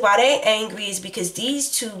the reason why they angry is because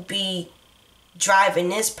these two be driving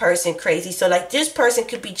this person crazy. So like this person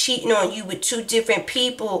could be cheating on you with 2 different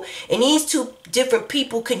people, and these 2 different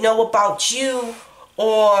people could know about you,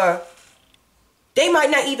 or they might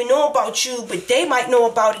not even know about you, but they might know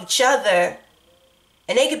about each other,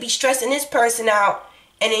 and they could be stressing this person out.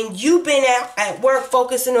 And then you been out at work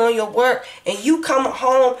focusing on your work, and you come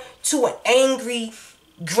home to an angry,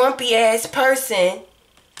 grumpy ass person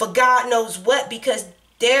for God knows what, because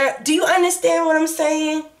they're, do you understand what I'm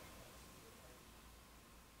saying?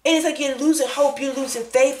 And it's like you're losing hope, you're losing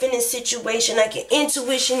faith in this situation. Like your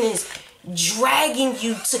intuition is dragging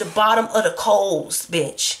you to the bottom of the coals,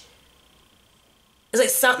 bitch. It's like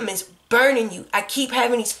something is burning you. I keep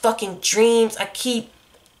having these fucking dreams.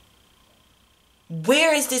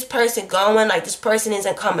 Where is this person going? Like this person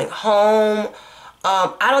isn't coming home.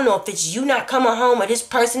 I don't know if it's you not coming home or this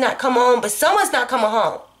person not coming home, but someone's not coming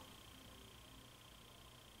home.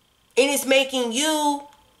 And it's making you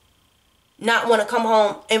not want to come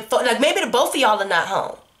home, and like maybe the both of y'all are not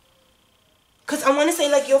home. Cause I want to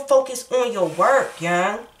say like you're focused on your work,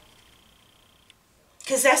 young.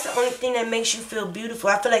 Cause that's the only thing that makes you feel beautiful.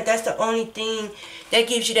 I feel like that's the only thing that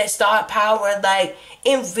gives you that star power. Like,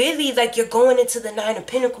 and really, like you're going into the 9 of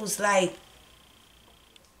Pentacles, like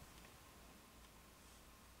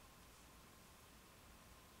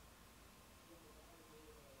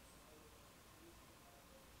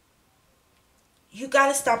you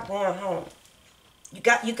gotta stop going home. You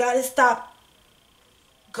gotta stop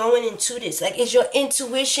going into this. Like, is your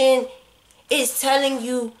intuition is telling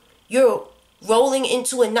you you're rolling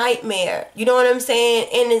into a nightmare. You know what I'm saying?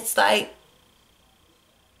 And it's like,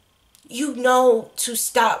 you know to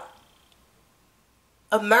stop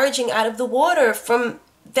emerging out of the water from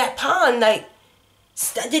that pond. Like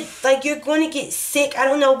you're going to get sick. I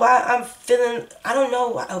don't know why I'm feeling, I don't know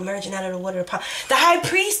why emerging out of the water pond. The high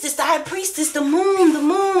priestess, the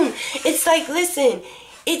moon. It's like, listen,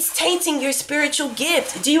 it's tainting your spiritual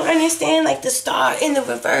gift. Do you understand? Like the star in the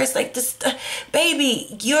reverse, like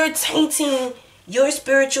baby, you're tainting your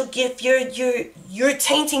spiritual gift. You're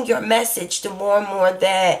tainting your message the more and more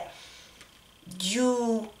that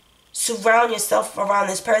you surround yourself around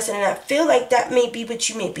this person. And I feel like that may be what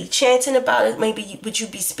you may be chanting about. It maybe what you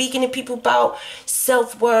be speaking to people about.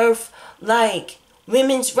 Self-worth, like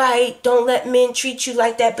women's right, don't let men treat you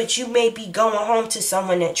like that. But you may be going home to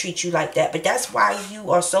someone that treats you like that. But that's why you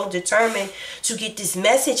are so determined to get this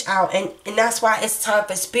message out. And that's why it's time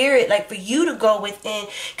for spirit, like for you to go within,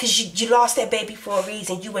 because you lost that baby for a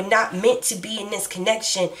reason. You were not meant to be in this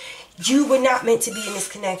connection. You were not meant to be in this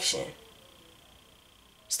connection.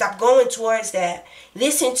 Stop going towards that.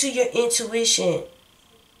 Listen to your intuition.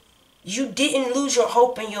 You didn't lose your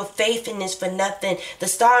hope and your faith in this for nothing. The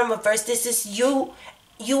star in reverse, this is you.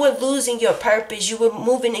 You were losing your purpose. You were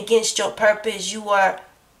moving against your purpose. You were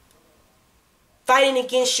fighting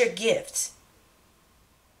against your gifts.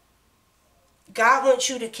 God wants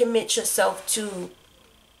you to commit yourself to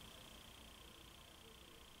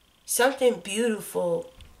something beautiful.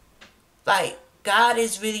 Like, God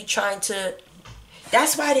is really trying to...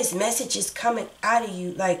 That's why this message is coming out of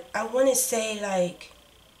you. Like, I want to say, like,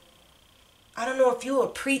 I don't know if you're a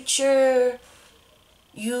preacher,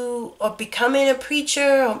 you are becoming a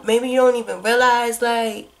preacher, or maybe you don't even realize,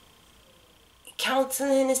 like,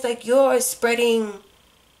 counseling is like you're spreading,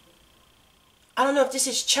 I don't know if this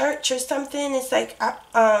is church or something. It's like,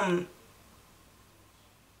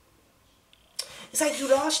 it's like you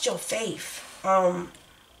lost your faith,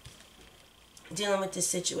 dealing with this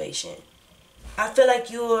situation. I feel like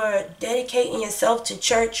you're dedicating yourself to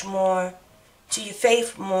church more, to your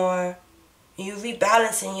faith more. You're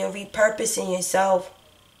rebalancing, you're repurposing yourself.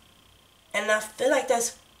 And I feel like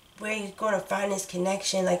that's where you're going to find this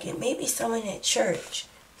connection. Like it may be someone at church.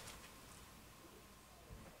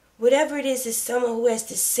 Whatever it is someone who has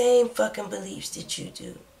the same fucking beliefs that you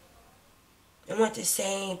do. And want the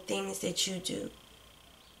same things that you do.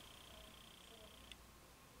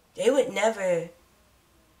 They would never...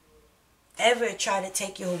 ever try to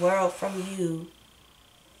take your world from you.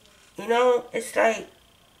 You know, it's like,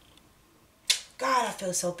 God, I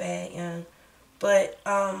feel so bad, young. But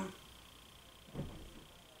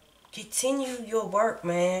continue your work,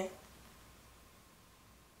 man.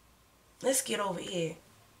 Let's get over here.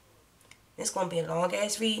 It's gonna be a long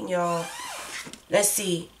ass reading, y'all. Let's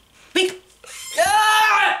see. We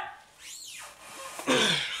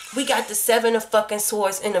got the 7 of fucking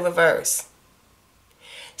swords in the reverse.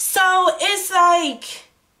 So it's like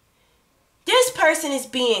this person is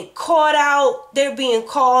being caught out. They're being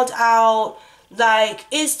called out. Like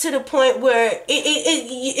it's to the point where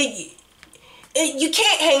you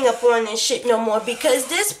can't hang up on this shit no more, because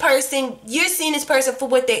this person, you're seeing this person for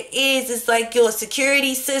what they is. It's like your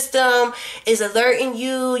security system is alerting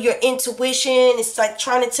you. Your intuition is like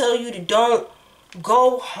trying to tell you to don't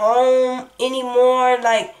go home anymore.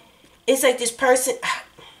 Like it's like this person...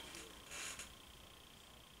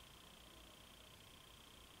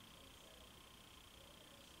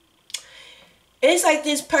 It's like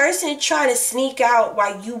this person trying to sneak out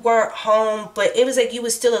while you weren't home, but it was like you were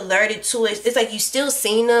still alerted to it. It's like you still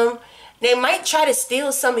seen them. They might try to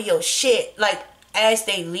steal some of your shit, like, as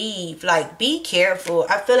they leave. Like, be careful.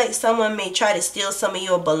 I feel like someone may try to steal some of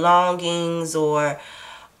your belongings, or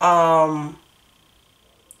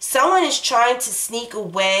someone is trying to sneak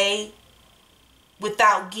away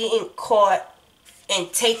without getting caught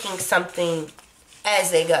and taking something as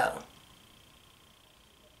they go.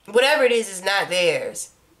 Whatever it is not theirs.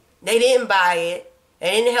 They didn't buy it. They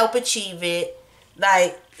didn't help achieve it.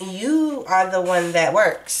 Like, you are the one that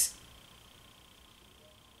works.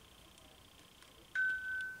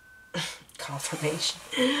 Confirmation.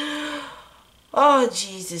 Oh,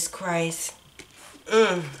 Jesus Christ.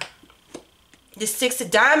 The 6 of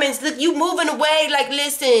diamonds. Look, you moving away. Like,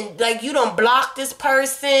 listen. Like, you don't block this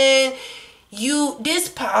person. Again,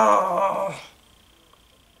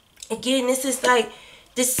 this is like...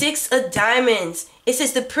 The 6 of diamonds. It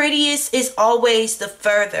says the prettiest is always the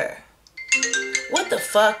further. What the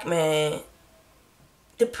fuck, man?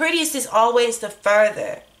 The prettiest is always the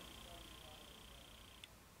further.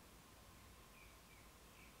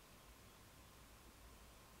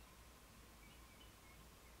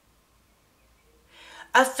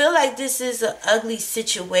 I feel like this is an ugly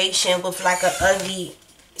situation with like an ugly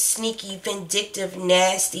sneaky, vindictive,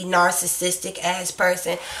 nasty, narcissistic ass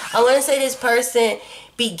person. I want to say this person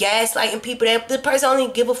be gaslighting people. That the person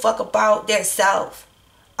only give a fuck about their self.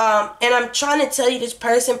 And I'm trying to tell you, this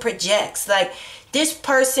person projects. Like, this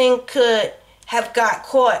person could have got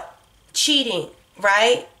caught cheating,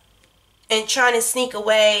 right? And trying to sneak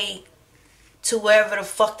away to wherever the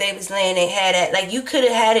fuck they was laying their head at. Like, you could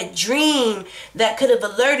have had a dream that could have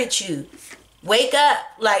alerted you. Wake up.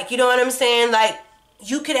 Like, you know what I'm saying? Like,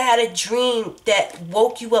 you could have had a dream that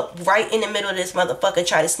woke you up right in the middle of this motherfucker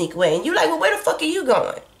trying to sneak away. And you're like, well, where the fuck are you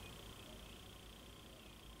going?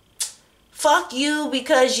 Fuck you,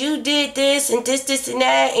 because you did this and this and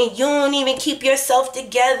that, and you don't even keep yourself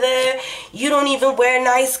together. You don't even wear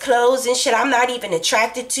nice clothes and shit. I'm not even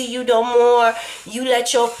attracted to you no more. You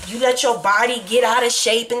let your body get out of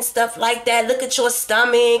shape and stuff like that. Look at your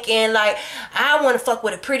stomach, and like, I want to fuck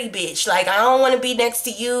with a pretty bitch. Like, I don't want to be next to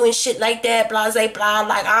you and shit like that. Blah blah blah.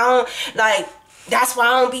 Like, I don't, like, that's why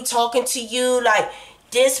I don't be talking to you. Like,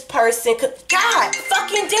 this person could, God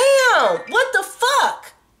fucking damn, what the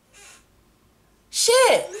fuck?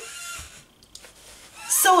 Shit.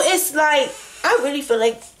 So it's like, I really feel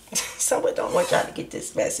like someone don't want y'all to get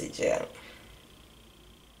this message out.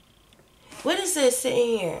 What is this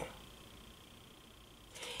sitting here?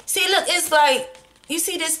 See, look, it's like, you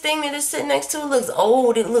see this thing that is sitting next to it looks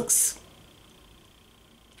old. It looks,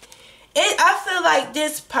 I feel like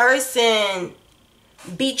this person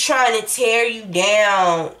be trying to tear you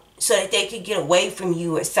down so that they could get away from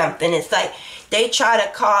you or something. It's like they try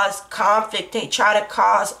to cause conflict. They try to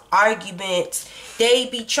cause arguments. They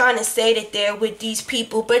be trying to say that they're with these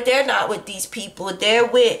people, but they're not with these people. They're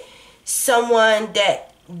with someone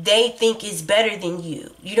that they think is better than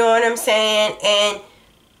you. You know what I'm saying?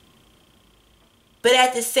 But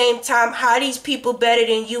at the same time, how these people better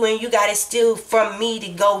than you and you got to steal from me to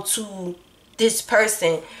go to this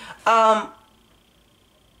person?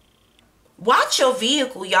 Watch your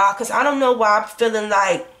vehicle, y'all, because I don't know why I'm feeling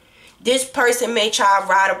like this person may try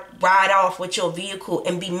to ride off with your vehicle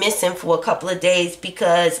and be missing for a couple of days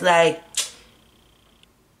because, like,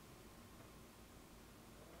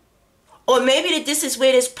 or maybe that this is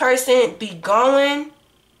where this person be going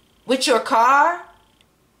with your car,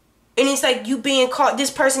 and it's like you being called, this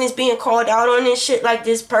person is being called out on this shit, like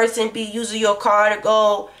this person be using your car to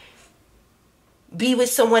go be with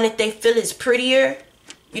someone that they feel is prettier.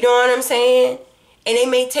 You know what I'm saying? And they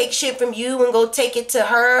may take shit from you and go take it to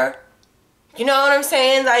her. You know what I'm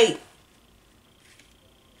saying? Like,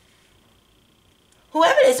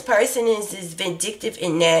 whoever this person is vindictive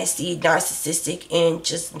and nasty, narcissistic, and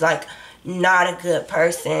just like not a good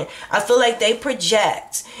person. I feel like they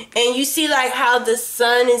project. And you see like how the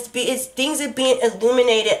sun things are being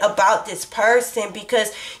illuminated about this person,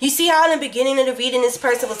 because you see how in the beginning of the reading this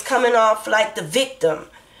person was coming off like the victim.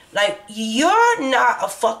 Like, you're not a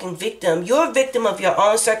fucking victim. You're a victim of your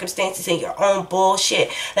own circumstances and your own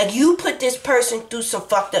bullshit. Like, you put this person through some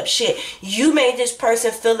fucked up shit. You made this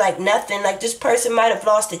person feel like nothing. Like, this person might have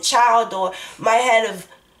lost a child or might have,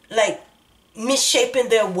 like, misshapen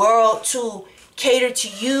their world to cater to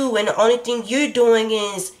you. And the only thing you're doing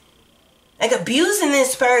is, like, abusing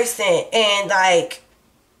this person. And, like,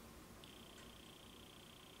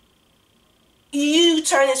 you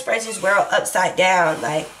turn this person's world upside down.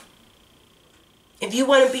 Like, if you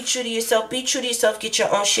want to be true to yourself, be true to yourself. Get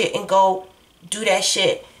your own shit and go do that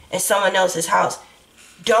shit in someone else's house.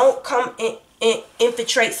 Don't come and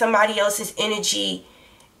infiltrate somebody else's energy.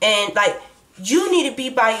 And, like, you need to be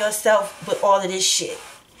by yourself with all of this shit.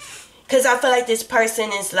 Because I feel like this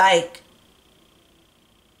person is, like,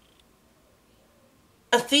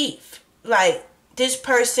 a thief. Like, this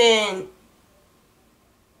person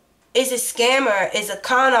is a scammer, is a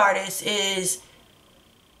con artist, is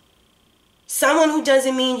someone who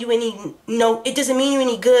doesn't mean you any, no, it doesn't mean you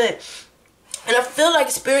any good. And I feel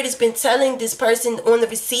like Spirit has been telling this person on the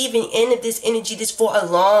receiving end of this energy this for a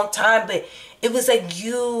long time, but it was like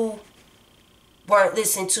you weren't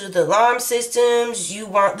listening to the alarm systems, you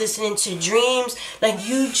weren't listening to dreams, like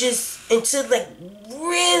you just, until like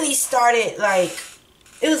really started, like,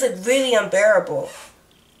 it was like really unbearable.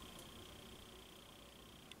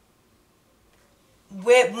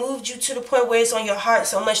 Where it moved you to the point where it's on your heart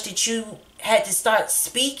so much that you had to start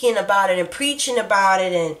speaking about it and preaching about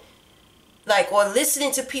it, and like, or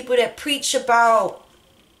listening to people that preach about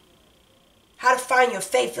how to find your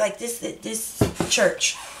faith, like this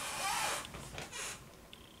church.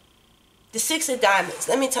 The Six of Diamonds.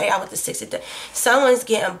 Let me tell y'all what the Six of Diamonds. Someone's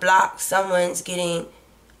getting blocked. Someone's getting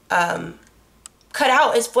cut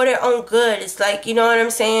out. It's for their own good. It's like, you know what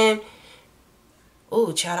I'm saying?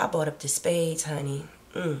 Ooh, child, I brought up the spades, honey.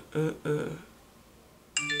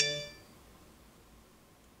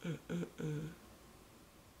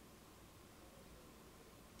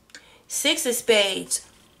 Six of Spades,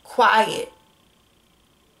 quiet.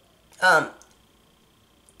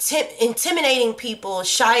 Intimidating people,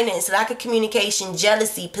 shyness, lack of communication,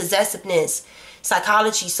 jealousy, possessiveness,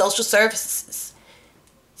 psychology, social services,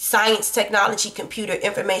 science, technology, computer,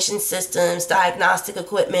 information systems, diagnostic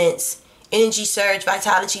equipments, energy surge,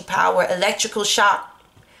 vitality, power, electrical shock.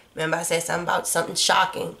 Remember I said something about something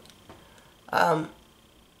shocking.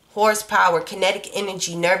 Horsepower, kinetic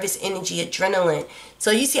energy, nervous energy, adrenaline.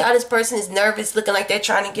 So you see how this person is nervous, looking like they're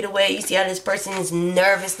trying to get away. You see how this person is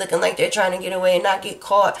nervous, looking like they're trying to get away and not get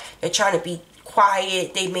caught. They're trying to be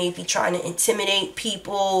quiet. They may be trying to intimidate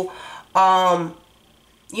people.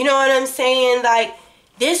 You know what I'm saying? Like,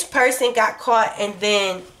 this person got caught and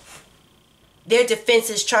then their defense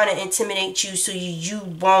is trying to intimidate you so you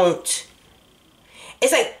won't.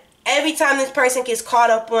 It's like every time this person gets caught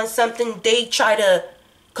up on something, they try to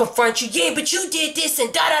confront you. Yeah, but you did this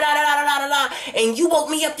and da da da da da da da, and you woke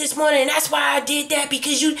me up this morning and that's why I did that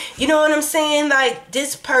because you know what I'm saying? Like,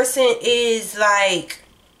 this person is like,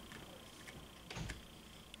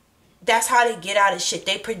 that's how they get out of shit.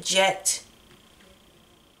 They project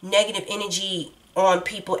negative energy on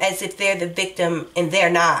people as if they're the victim and they're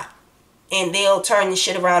not. And they'll turn the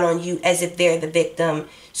shit around on you as if they're the victim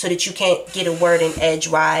so that you can't get a word in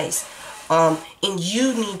edgewise. And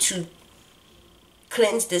you need to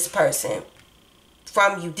cleanse this person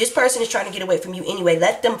from you. This person is trying to get away from you anyway.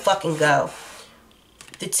 Let them fucking go.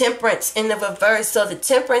 The Temperance in the reverse. So the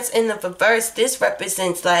Temperance in the reverse, this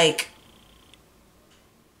represents, like,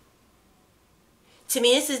 to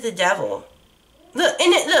me, this is the devil. Look,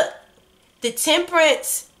 look. The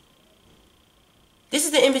Temperance, this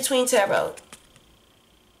is the in-between tarot.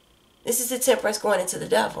 This is the Temperance going into the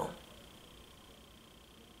devil.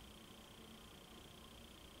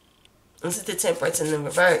 This is the Temperance in the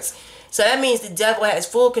reverse. So that means the devil has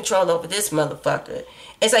full control over this motherfucker.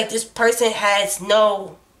 It's like this person has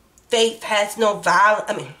no faith, has no violence.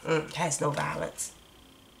 I mean, has no violence.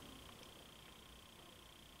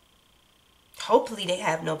 Hopefully they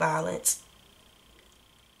have no violence.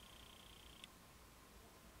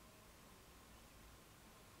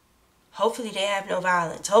 Hopefully they have no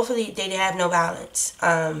violence. Hopefully they have no violence.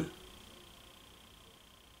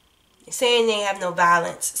 Saying they have no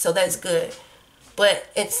violence, so that's good. But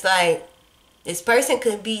it's like, this person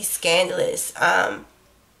could be scandalous.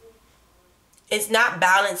 It's not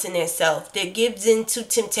balancing themselves. They gives into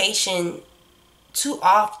temptation too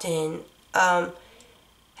often.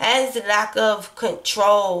 Has the lack of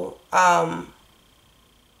control. And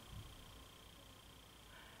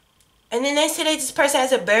then they say that this person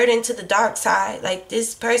has a burden to the dark side. Like,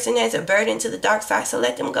 this person has a burden to the dark side, so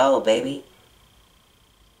let them go, baby.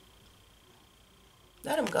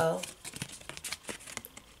 Let them go.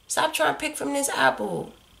 Stop trying to pick from this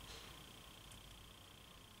apple.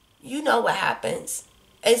 You know what happens.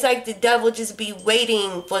 It's like the devil just be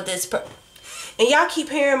waiting for this and y'all keep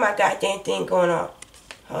hearing my goddamn thing going on.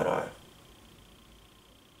 Hold on.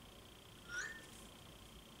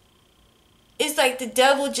 It's like the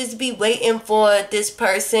devil just be waiting for this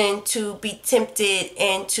person to be tempted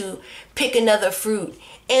and to pick another fruit.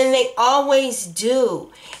 And they always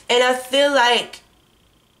do. And I feel like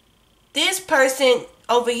this person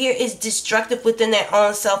over here is destructive within their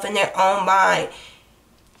own self and their own mind.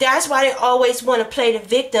 That's why they always want to play the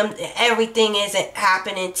victim. Everything isn't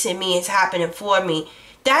happening to me, it's happening for me.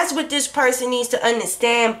 That's what this person needs to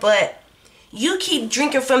understand. But you keep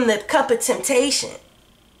drinking from the cup of temptation.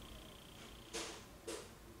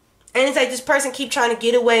 And it's like this person keep trying to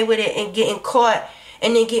get away with it and getting caught.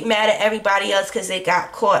 And then get mad at everybody else because they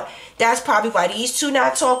got caught. That's probably why these two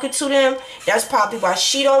not talking to them. That's probably why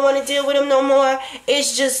she don't want to deal with them no more.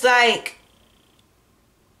 It's just like,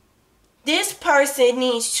 this person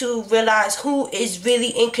needs to realize who is really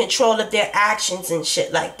in control of their actions and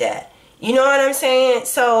shit like that. You know what I'm saying?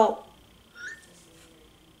 So,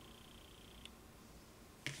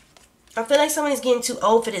 I feel like someone is getting too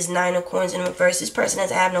old for this Nine of Coins in reverse. This person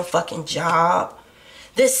doesn't have no fucking job.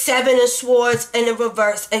 The Seven of Swords in the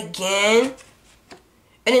reverse again.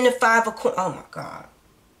 And then the Five of Coins. Oh my God.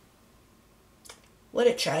 What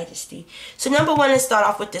a tragedy. So number one, let's start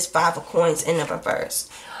off with this Five of Coins in the reverse.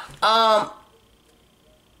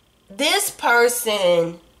 This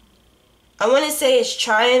person, I want to say, is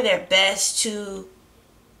trying their best to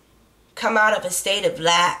come out of a state of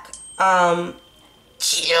lack.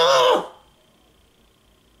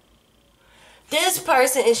 This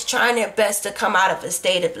person is trying their best to come out of a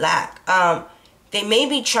state of lack. They may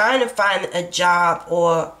be trying to find a job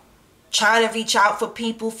or trying to reach out for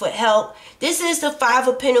people for help. This is the Five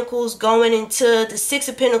of Pentacles going into the Six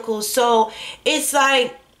of Pentacles. So it's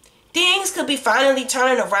like things could be finally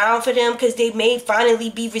turning around for them, because they may finally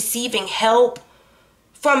be receiving help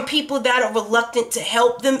from people that are reluctant to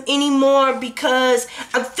help them anymore, because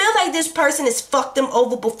I feel like this person has fucked them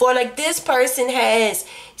over before. Like, this person has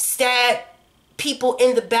stabbed people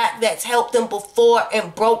in the back that's helped them before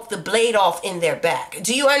and broke the blade off in their back.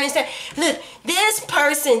 Do you understand? Look, this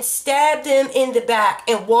person stabbed them in the back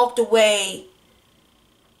and walked away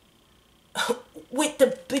with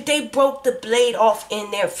they broke the blade off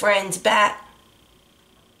in their friend's back.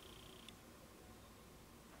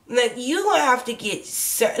 Like, you gonna have to get,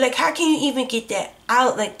 like, how can you even get that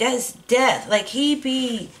out? Like, that's death. Like,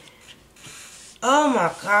 oh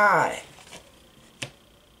my God.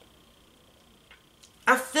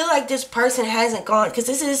 I feel like this person hasn't gone, because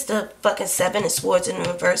this is the fucking Seven of Swords in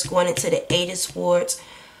reverse going into the Eight of Swords.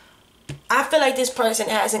 I feel like this person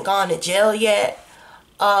hasn't gone to jail yet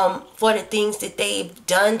for the things that they've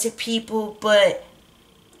done to people, but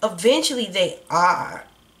eventually they are.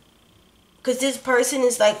 Because this person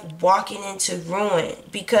is like walking into ruin,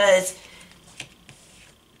 because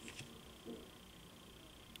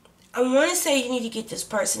I want to say you need to get this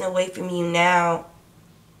person away from you now.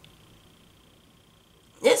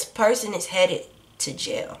 This person is headed to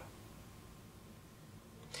jail.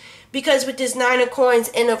 Because with this Nine of Coins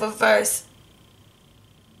in a reverse,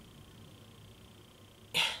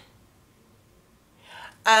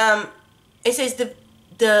 it says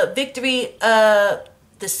the victory of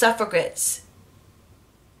the suffragettes.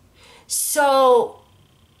 So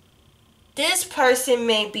this person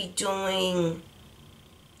may be doing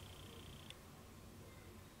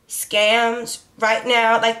scams right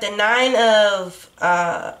now, like the Nine of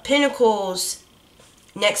Pentacles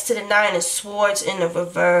next to the Nine of Swords in the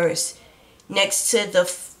reverse, next to the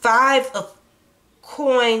Five of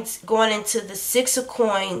Coins going into the Six of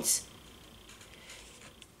Coins.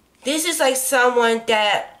 This is like someone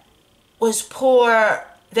that was poor,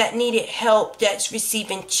 that needed help, that's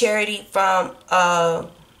receiving charity from a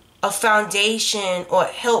foundation or a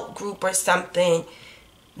help group or something.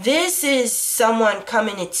 This is someone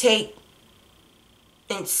coming to take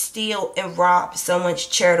and steal and rob someone's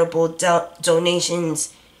charitable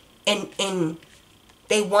donations, and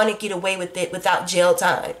they want to get away with it without jail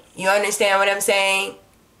time. You understand what I'm saying?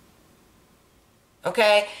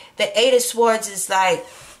 Okay? The Eight of Swords is like,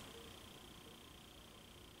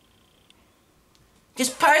 this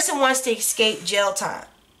person wants to escape jail time.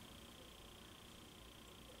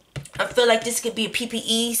 I feel like this could be a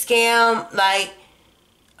PPE scam. Like,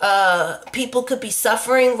 people could be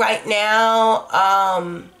suffering right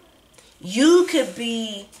now. You could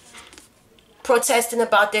be protesting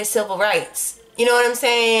about their civil rights. You know what I'm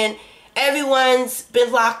saying? Everyone's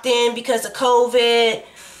been locked in because of COVID.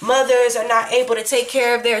 Mothers are not able to take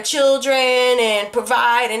care of their children and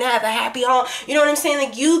provide and have a happy home. You know what I'm saying?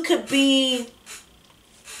 Like, you could be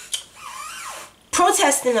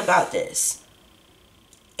protesting about this.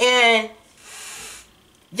 And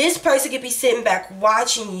this person could be sitting back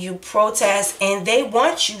watching you protest, and they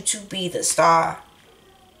want you to be the star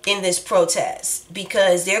in this protest,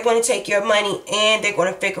 because they're going to take your money and they're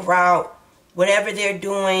going to figure out whatever they're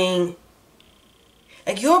doing.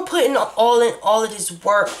 Like, you're putting all of this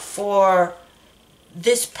work for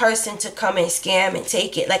this person to come and scam and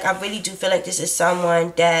take it. Like, I really do feel like this is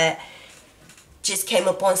someone that just came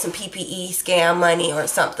up on some PPE scam money or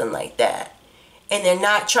something like that, and they're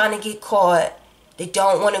not trying to get caught. They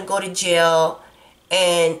don't want to go to jail,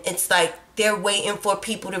 and it's like they're waiting for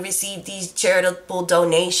people to receive these charitable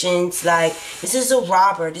donations. Like, this is a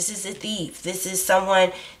robber, this is a thief, this is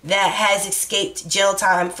someone that has escaped jail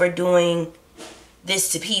time for doing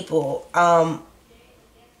this to people. And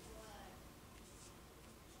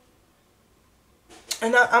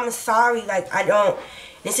I'm sorry, like, I don't,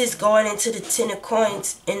 this is going into the Ten of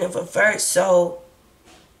Coins in the reverse. So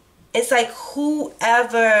it's like,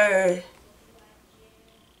 whoever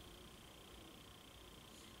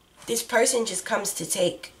this person just comes to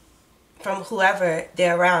take from whoever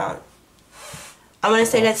they're around. I want to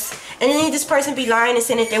say that's, and then this person be lying and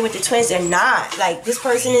saying that they're with the twins. They're not. Like, this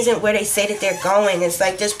person isn't where they say that they're going. It's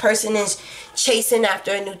like this person is chasing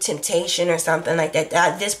after a new temptation or something like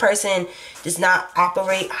that. This person does not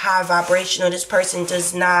operate high vibrational. This person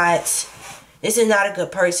does not, this is not a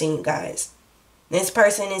good person, you guys. This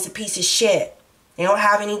person is a piece of shit. They don't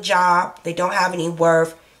have any job. They don't have any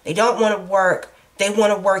worth. They don't want to work. They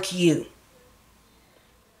want to work you.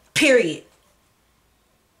 Period.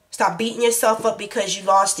 Stop beating yourself up because you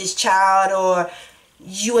lost this child, or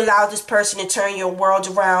you allow this person to turn your world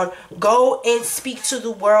around. Go and speak to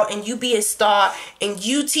the world, and you be a star, and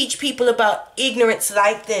you teach people about ignorance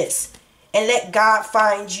like this, and let God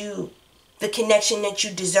find you the connection that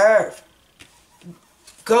you deserve.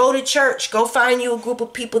 Go to church. Go find you a group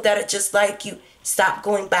of people that are just like you. Stop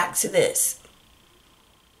going back to this.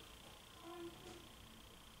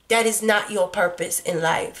 That is not your purpose in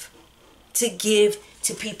life, to give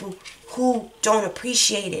to people who don't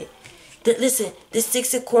appreciate it. Listen, the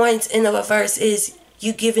 6 of coins in the reverse is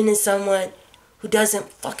you giving to someone who doesn't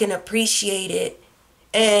fucking appreciate it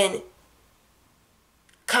and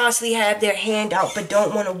constantly have their hand out but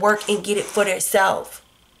don't want to work and get it for themselves.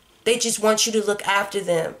 They just want you to look after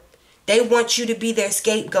them. They want you to be their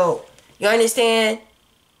scapegoat. You understand?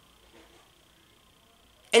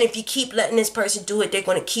 And if you keep letting this person do it, they're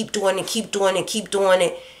going to keep doing it, keep doing it, keep doing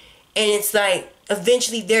it. And it's like,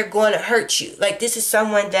 eventually they're going to hurt you. Like, this is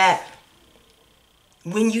someone that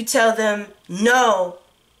when you tell them no,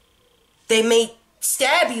 they may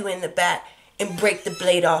stab you in the back and break the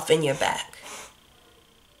blade off in your back.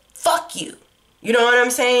 Fuck you. You know what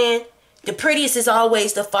I'm saying? The prettiest is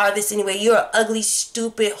always the farthest anyway. You're an ugly,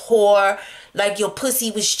 stupid whore. Like, your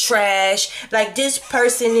pussy was trash. Like, this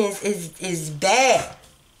person is bad.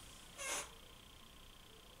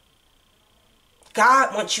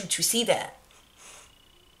 God wants you to see that.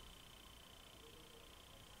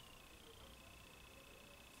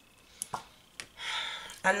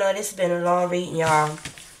 I know this has been a long reading, y'all.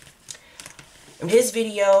 This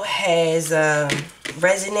video has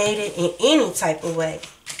resonated in any type of way,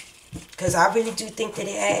 because I really do think that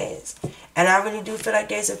it has. And I really do feel like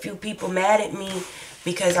there's a few people mad at me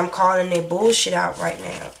because I'm calling their bullshit out right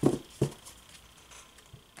now.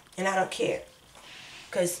 And I don't care,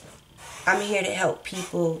 because I'm here to help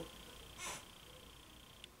people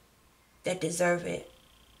that deserve it.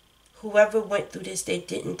 Whoever went through this, they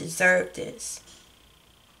didn't deserve this.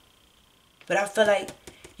 But I feel like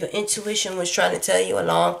your intuition was trying to tell you a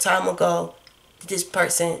long time ago that this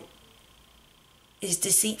person is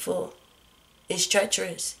deceitful, is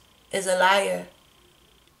treacherous, is a liar,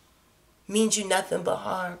 means you nothing but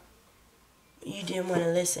harm. You didn't want to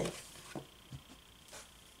listen.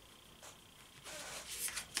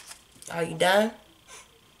 Are you done?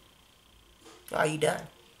 Are you done?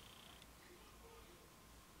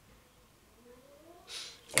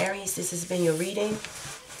 Aries, this has been your reading.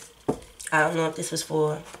 I don't know if this was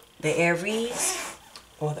for the Aries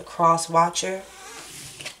or the cross watcher.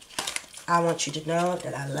 I want you to know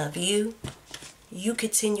that I love you. You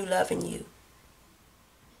continue loving you.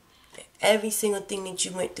 Every single thing that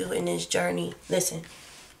you went through in this journey, listen,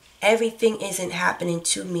 everything isn't happening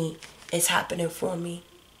to me. It's happening for me.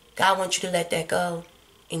 God wants you to let that go,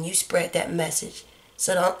 and you spread that message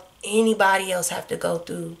so don't anybody else have to go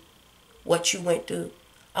through what you went through.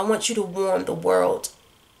 I want you to warn the world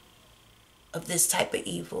of this type of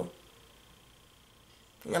evil.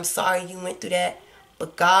 And I'm sorry you went through that,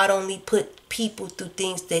 but God only put people through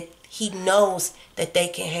things that He knows that they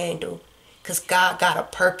can handle, because God got a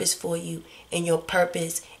purpose for you, and your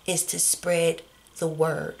purpose is to spread the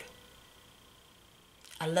word.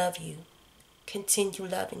 I love you. Continue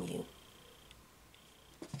loving you.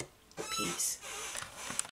 Peace.